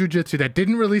this film Jiu-Jitsu that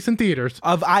didn't release in theaters,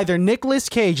 of either Nicolas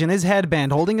Cage in his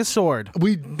headband holding a sword.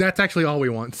 that's actually all we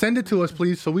want. Send it to us,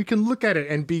 please, so we can look at it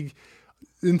and be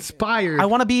inspired I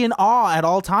want to be in awe at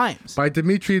all times. by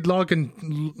Dmitry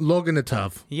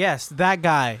Loganatov. Yes, that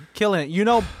guy. Killing it. You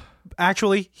know,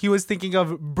 actually, he was thinking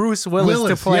of Bruce Willis to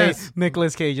Willis, play yes.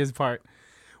 Nicolas Cage's part.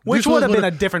 Which Bruce would have Willis been a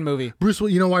would've- different movie.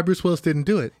 You know why Bruce Willis didn't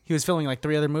do it? He was filming like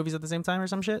 3 other movies at the same time or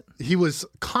some shit. He was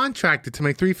contracted to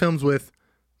make 3 films with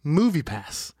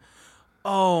MoviePass.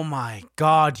 Oh my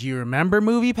God, you remember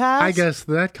Movie Pass? I guess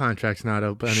that contract's not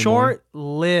open anymore.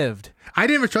 Short-lived. I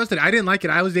didn't ever trust it. I didn't like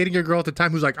it. I was dating a girl at the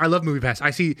time who's like, I love MoviePass.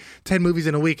 I see 10 movies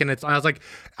in a week. And I was like,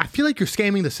 I feel like you're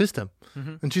scamming the system.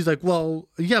 And she's like, well,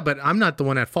 yeah, but I'm not the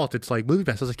one at fault. It's like MoviePass.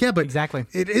 I was like, yeah, but Exactly.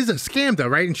 it is a scam though,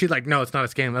 right? And she's like, no, it's not a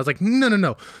scam. I was like,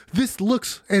 no. This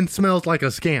looks and smells like a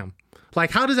scam.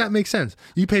 Like, how does that make sense?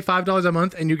 You pay $5 a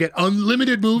month and you get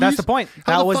unlimited movies. That's the point.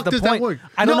 How That was fuck the does point. That work?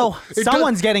 I don't know. it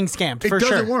Someone's getting scammed for It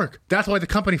doesn't sure. work. That's why the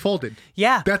company folded.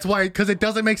 Yeah. That's why, because it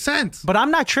doesn't make sense. But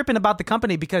I'm not tripping about the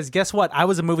company because guess what? I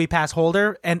was a movie pass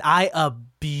holder and I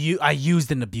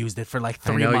used and abused it for like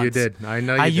 3 months. I know you did.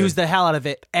 I used the hell out of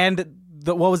it. And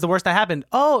what was the worst that happened?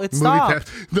 Oh, it stopped.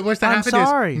 The worst that I'm happened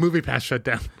sorry. is Movie Pass shut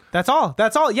down. That's all.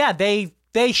 That's all. Yeah,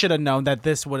 they should have known that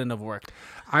this wouldn't have worked.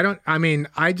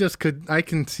 I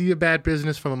can see a bad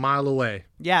business from a mile away.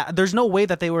 Yeah, there's no way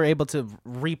that they were able to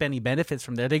reap any benefits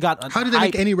from there. They got How did they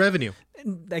make any revenue?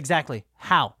 Exactly.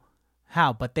 How?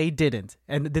 But they didn't.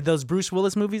 And did those Bruce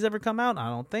Willis movies ever come out? I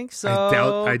don't think so.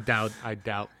 I doubt.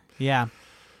 Yeah.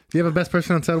 Do you have a best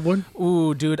person on set award?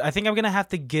 Ooh, dude, I think I'm gonna have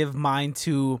to give mine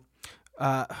to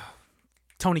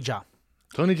Tony Jaa.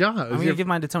 Tony Jaa. I'm gonna give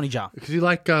mine to Tony Jaa. Because you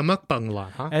like mukbang a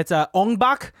lot, huh? It's Ong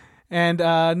Bak and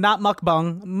not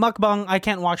mukbang. Mukbang I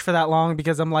can't watch for that long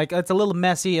because I'm like it's a little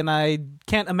messy and I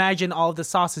can't imagine all of the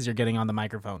sauces you're getting on the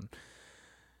microphone.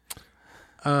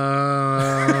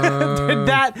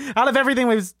 That out of everything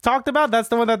we've talked about, that's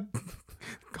the one that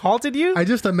halted you. I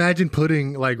just imagine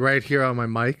pudding like right here on my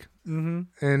mic, and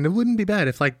it wouldn't be bad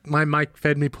if like my mic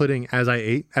fed me pudding as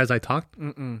I talked.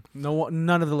 No,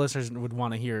 none of the listeners would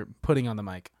want to hear pudding on the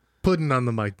mic. Pudding on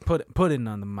the mic. Pudding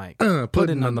on the mic.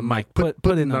 Pudding on the mic.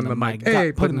 Pudding on the mic.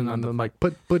 Hey, pudding on the mic.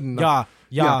 Pudding.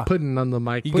 Yeah. Pudding on the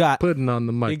mic. You got pudding on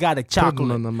the mic. You got a chocolate,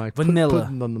 Pudding on the mic. vanilla.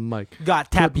 Pudding on the mic. You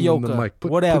got Pudding on the tapioca, mic.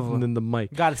 whatever. Pudding in the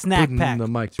mic. You got a snack Pudding pack. in the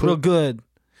mic. It's real good.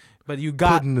 But you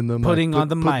got Pudding in the mic. pudding on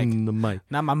the mic. Pudding in the mic.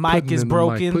 Now my mic Pudding is in the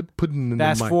mic. broken. Pudding in the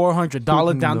That's mic. $400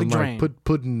 down the Pudding in drain. mic.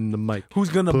 Pudding in the mic. Who's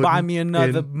gonna Pudding buy me another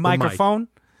in the microphone?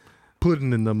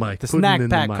 Pudding in the mic. The Pudding Snack in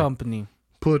the Pack mic. Company.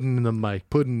 Pudding in the mic.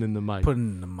 Pudding in the mic. Pudding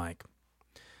in the mic.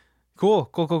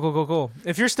 Cool.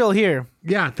 If you're still here,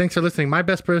 Yeah, thanks for listening. My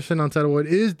best person on set award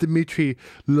is Dimitri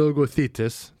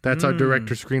Logothetis. That's our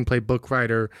director, screenplay, book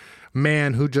writer,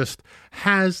 man who just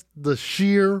has the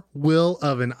sheer will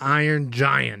of an iron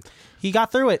giant. he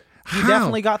got through it. He How?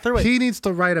 definitely got through it. He needs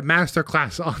to write a master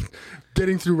class on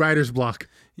getting through writer's block.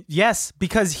 Yes,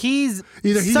 because he's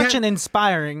Either he such had- an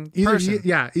inspiring Either person.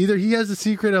 either he has the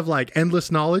secret of like endless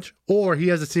knowledge, or he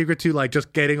has a secret to like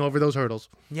just getting over those hurdles.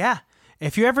 Yeah.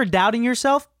 If you're ever doubting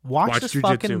yourself, watch this Jujitsu.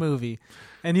 fucking movie.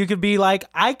 And you could be like,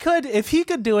 if he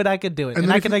could do it, I could do it. And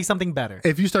then I if could you- make something better.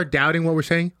 If you start doubting what we're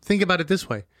saying, think about it this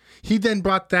way. He then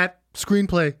brought that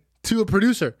screenplay to a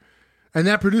producer, and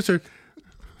that producer,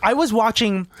 I was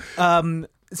watching,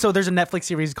 so there's a Netflix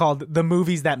series called The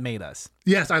Movies That Made Us.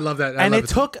 yes, I love that.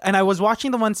 And I was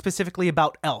watching the one specifically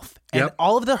about Elf. And Yep.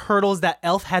 all of the hurdles that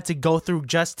Elf had to go through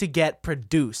just to get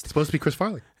produced. supposed to be Chris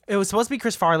Farley. It was supposed to be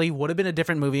Chris Farley, would have been a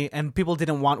different movie, and people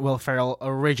didn't want Will Ferrell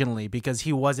originally because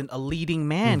he wasn't a leading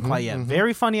man quite yet.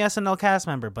 Very funny SNL cast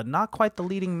member, but not quite the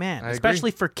leading man, agree.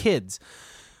 especially for kids.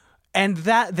 And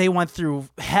that they went through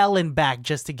hell and back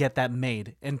just to get that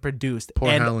made and produced. Poor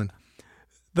and Helen.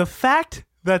 the fact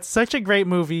that such a great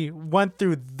movie went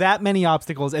through that many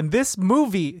obstacles, and this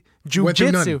movie, Went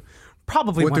through none. Jiu-Jitsu,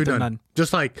 probably went through none.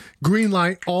 Just like green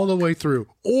light all the way through.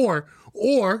 Or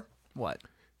What?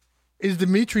 is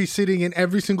Dimitri sitting in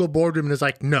every single boardroom and is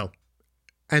like, no.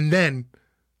 And then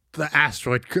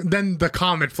then the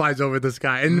comet flies over the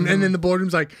sky. And then the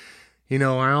boardroom's like, I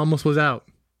almost was out.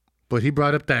 But he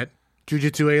brought up that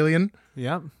Jiu-Jitsu alien.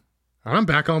 Yep. I'm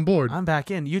back on board. I'm back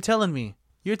in. You're telling me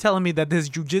that this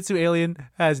Jiu-Jitsu alien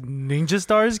has ninja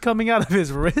stars coming out of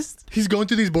his wrist? He's going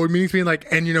through these board meetings being like,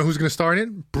 and you know who's going to star in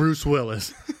it? Bruce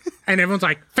Willis. And everyone's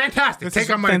like, fantastic. This Take is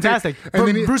our money. fantastic. And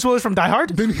then Bruce Willis from Die Hard?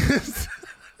 Then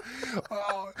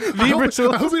I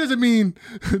hope he doesn't mean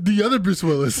the other Bruce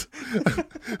Willis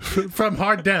from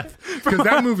Hard Death, because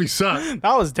that movie sucked.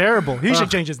 That was terrible. He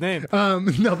should change his name.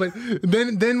 No, but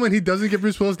then when he doesn't get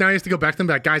Bruce Willis, now he has to go back to them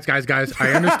like, guys,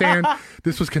 I understand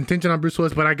this was contingent on Bruce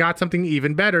Willis, but I got something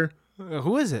even better.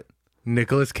 Who is it?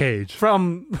 Nicolas Cage.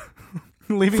 From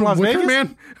Leaving From Las Wicker Vegas?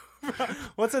 Man?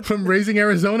 What's it? From Raising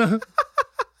Arizona?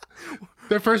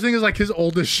 Their first thing is like his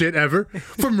oldest shit ever.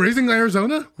 From Raising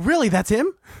Arizona? Really, that's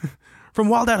him? From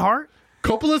Wild at Heart?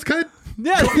 Coppola's kid?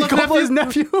 Yeah, Coppola's Coppola's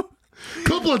nephew.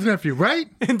 Coppola's nephew, right?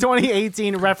 In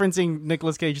 2018, referencing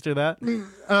Nicolas Cage through that.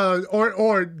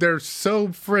 Or they're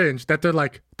so fringe that they're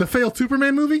like, the failed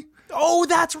Superman movie? Oh,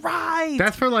 that's right.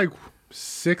 That's for like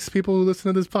 6 people who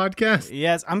listen to this podcast.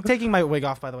 Yes, I'm taking my wig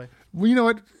off, by the way. Well, you know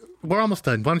what? We're almost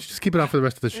done. Why don't you just keep it on for the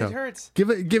rest of the show? It hurts. Give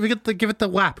it the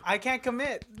whap. I can't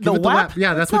commit. Give it the whap.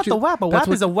 Yeah, that's what not you. the whap. A that's whap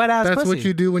what- is a wet ass That's pussy. what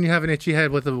you do when you have an itchy head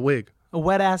with a wig. A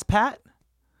wet ass pat.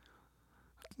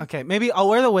 Okay, maybe I'll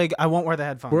wear the wig. I won't wear the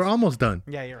headphones. We're almost done.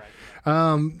 Yeah, you're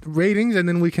right. Ratings, and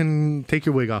then we can take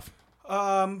your wig off.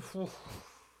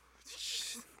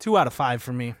 2 out of 5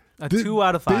 for me. 2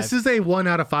 out of 5. This is a 1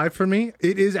 out of 5 for me.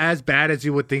 It is as bad as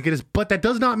you would think it is, but that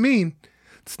does not mean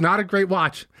it's not a great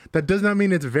watch. That does not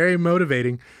mean it's very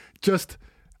motivating. Just,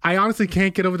 I honestly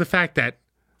can't get over the fact that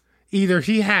either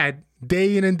he had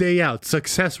day in and day out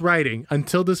success writing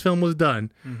until this film was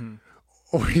done,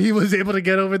 or he was able to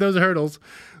get over those hurdles.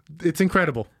 It's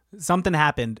incredible. Something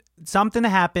happened.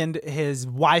 His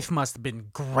wife must have been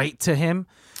great to him.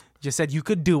 Just said, you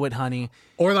could do it, honey.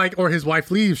 Or his wife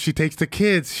leaves. She takes the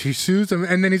kids. She sues him.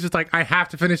 And then he's just like, I have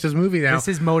to finish this movie now. This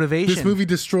is motivation. This movie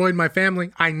destroyed my family.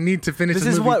 I need to finish this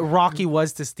movie. This is what Rocky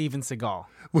was to Steven Seagal.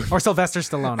 Or Sylvester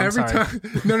Stallone. I'm sorry.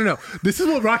 No. This is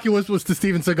what Rocky was to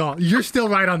Steven Seagal. You're still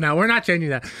right on that. We're not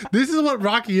changing that. This is what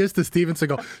Rocky is to Steven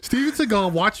Seagal. Steven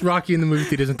Seagal watched Rocky in the movie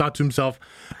theaters and thought to himself,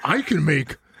 I can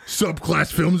make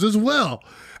subclass films as well.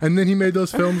 And then he made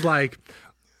those films like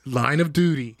Line of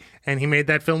Duty, and he made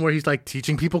that film where he's like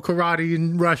teaching people karate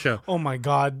in Russia. Oh my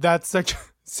god, that's such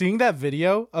seeing that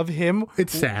video of him.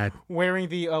 It's sad. Wearing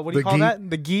the what do you The call gi? that?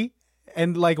 The gi,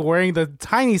 and like wearing the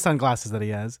tiny sunglasses that he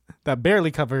has that barely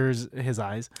covers his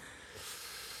eyes.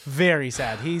 Very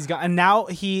sad. And now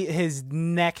his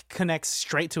neck connects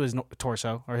straight to his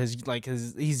torso, or he's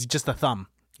just a thumb.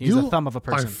 He's a thumb of a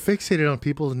person. Are fixated on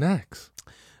people's necks.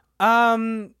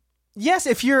 Yes,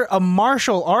 if you're a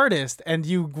martial artist and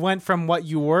you went from what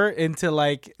you were into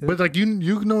like... But like you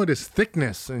know it is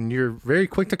thickness, and you're very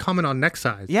quick to comment on neck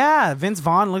size. Yeah, Vince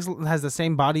Vaughn has the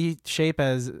same body shape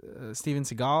as Steven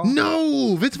Seagal.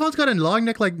 No, Vince Vaughn's got a long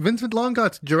neck like Vince Vaughn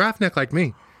got giraffe neck like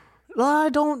me. I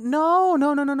don't know.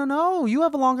 No. You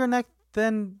have a longer neck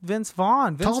than Vince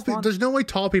Vaughn. There's no way a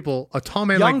tall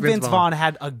man Young like Vince Vaughn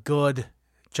had a good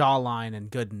jawline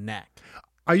and good neck.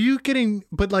 Are you kidding?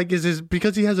 But like, is this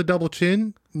because he has a double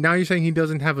chin? Now you're saying he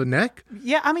doesn't have a neck?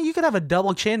 Yeah, I mean, you could have a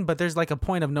double chin, but there's like a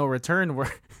point of no return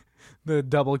where the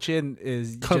double chin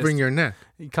is Covering your neck.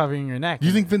 Covering your neck.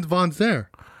 You think Vince Vaughn's there?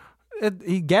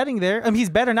 He's getting there. I mean, he's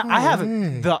better now. I have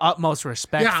the utmost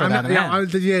respect for that man.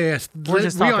 Yes. We're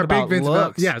just talking about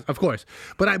looks. Yeah, of course.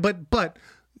 But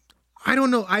I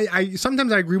don't know. I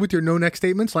sometimes I agree with your no neck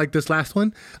statements, like this last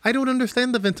one. I don't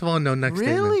understand the Vince Vaughn no neck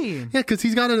statement. Really? Yeah, because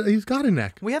he's got a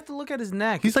neck. We have to look at his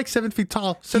neck. He's like 7 feet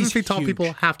tall. 7 feet tall huge.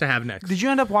 people have to have necks. Did you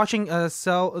end up watching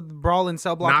Brawl in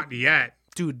Cell Block? Not yet.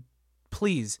 Dude,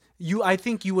 please. I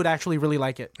think you would actually really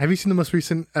like it. Have you seen the most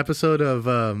recent episode of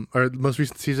or the most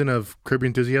recent season of Curb Your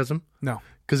Enthusiasm? No.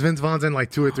 Because Vince Vaughn's in like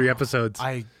 2 or 3 episodes.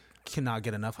 I cannot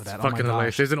get enough of that. It's fucking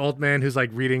hilarious. There's an old man who's like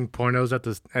reading pornos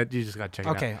you just gotta check it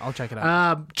out. Okay, I'll check it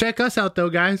out. Check us out though,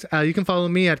 guys. You can follow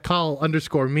me at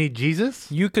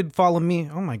call_me_Jesus. You could follow me.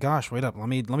 Oh my gosh, wait up. Let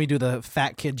me do the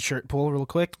fat kid shirt pull real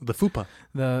quick. The fupa.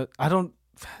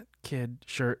 Fat kid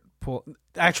shirt pull.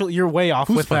 Actually, you're way off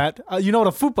with Fupa. that. You know what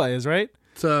a fupa is, right?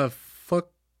 It's a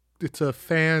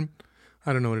fan.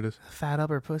 I don't know what it is. Fat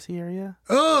upper pussy area?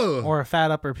 Oh! Or a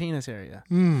fat upper penis area.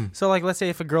 So like, let's say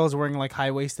if a girl's wearing like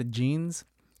high-waisted jeans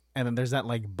and then there's that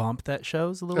like bump that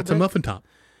shows a little bit. That's a muffin top.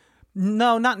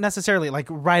 No, not necessarily. Like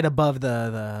right above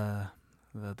the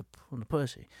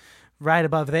pussy. Right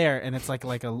above there, and it's like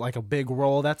a big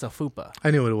roll. That's a fupa.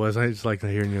 I knew what it was. I just like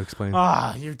hearing you explain.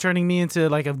 You're turning me into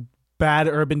like a bad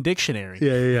Urban Dictionary.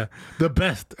 Yeah. The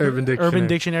best Urban Dictionary. Urban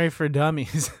Dictionary for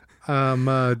dummies.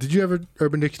 Did you ever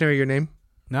Urban Dictionary your name?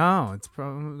 No,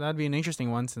 that'd be an interesting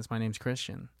one since my name's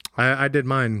Christian. I did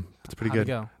mine. It's pretty How'd good.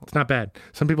 it go? It's not bad.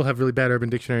 Some people have really bad Urban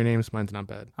Dictionary names. Mine's not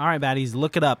bad. All right, baddies,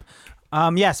 look it up.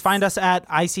 Yes, find us at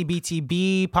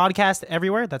ICBTB Podcast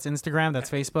everywhere. That's Instagram. That's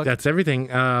Facebook. That's everything.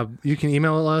 You can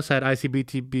email us at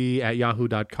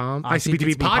icbtb@yahoo.com.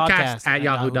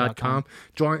 icbtbpodcast@yahoo.com.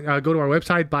 Go to our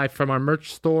website, buy from our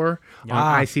merch store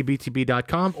on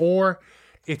icbtb.com, or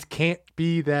it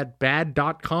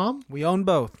can'tbethatbad.com. We own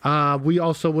both. We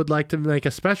also would like to make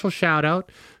a special shout out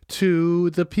to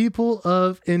the people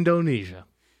of Indonesia.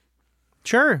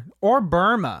 Sure. Or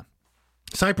Burma.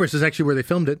 Cyprus is actually where they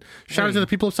filmed it. Shout out to the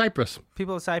people of Cyprus.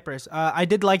 People of Cyprus. I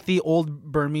did like the old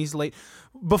Burmese late.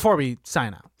 Before we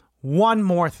sign out, one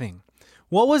more thing.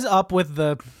 What was up with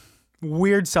the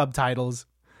weird subtitles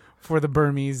for the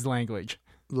Burmese language?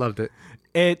 Loved it.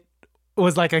 It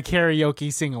was like a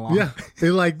karaoke sing-along. Yeah.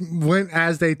 It like went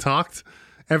as they talked,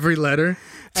 every letter.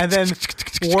 And then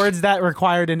words that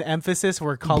required an emphasis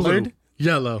were colored. Blue,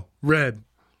 yellow, red.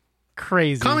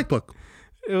 Crazy. Comic book.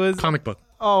 It was. Comic book.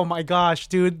 Oh my gosh,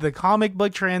 dude. The comic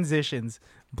book transitions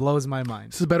blows my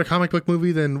mind. This is a better comic book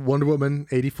movie than Wonder Woman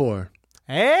 84.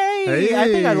 Hey. I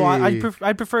think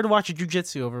I'd prefer to watch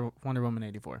Jiu-Jitsu over Wonder Woman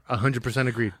 84. 100%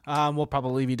 agreed. We'll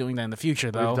probably be doing that in the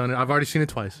future, though. We've done it. I've already seen it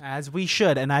twice. As we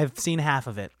should, and I've seen half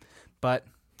of it. But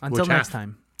until next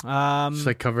time. Just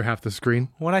like cover half the screen.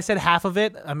 When I said half of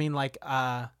it, I mean like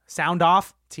sound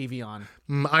off, TV on.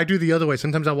 I do the other way.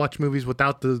 Sometimes I watch movies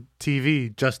without the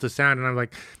TV, just the sound, and I'm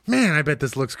like, man, I bet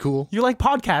this looks cool. You like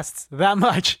podcasts that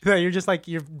much that you're just like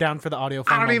you're down for the audio.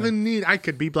 I don't even need. I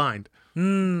could be blind.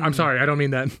 I'm sorry, I don't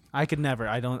mean that. I could never.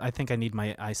 I don't. I think I need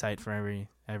my eyesight for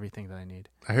everything that I need.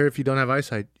 I hear if you don't have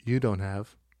eyesight, you don't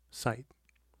have sight.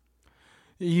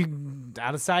 You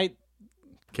out of sight.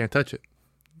 Can't touch it.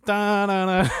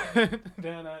 Da-na-na.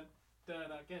 Da-na.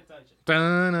 Can't touch it.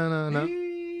 Da-na-na-na.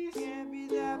 It can't be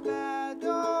that bad,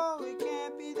 oh, it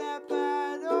can't be that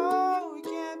bad, oh, it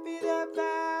can't be that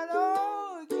bad,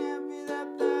 oh, it can't be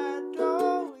that bad,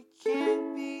 oh, it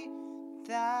can't be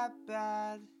that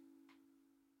bad.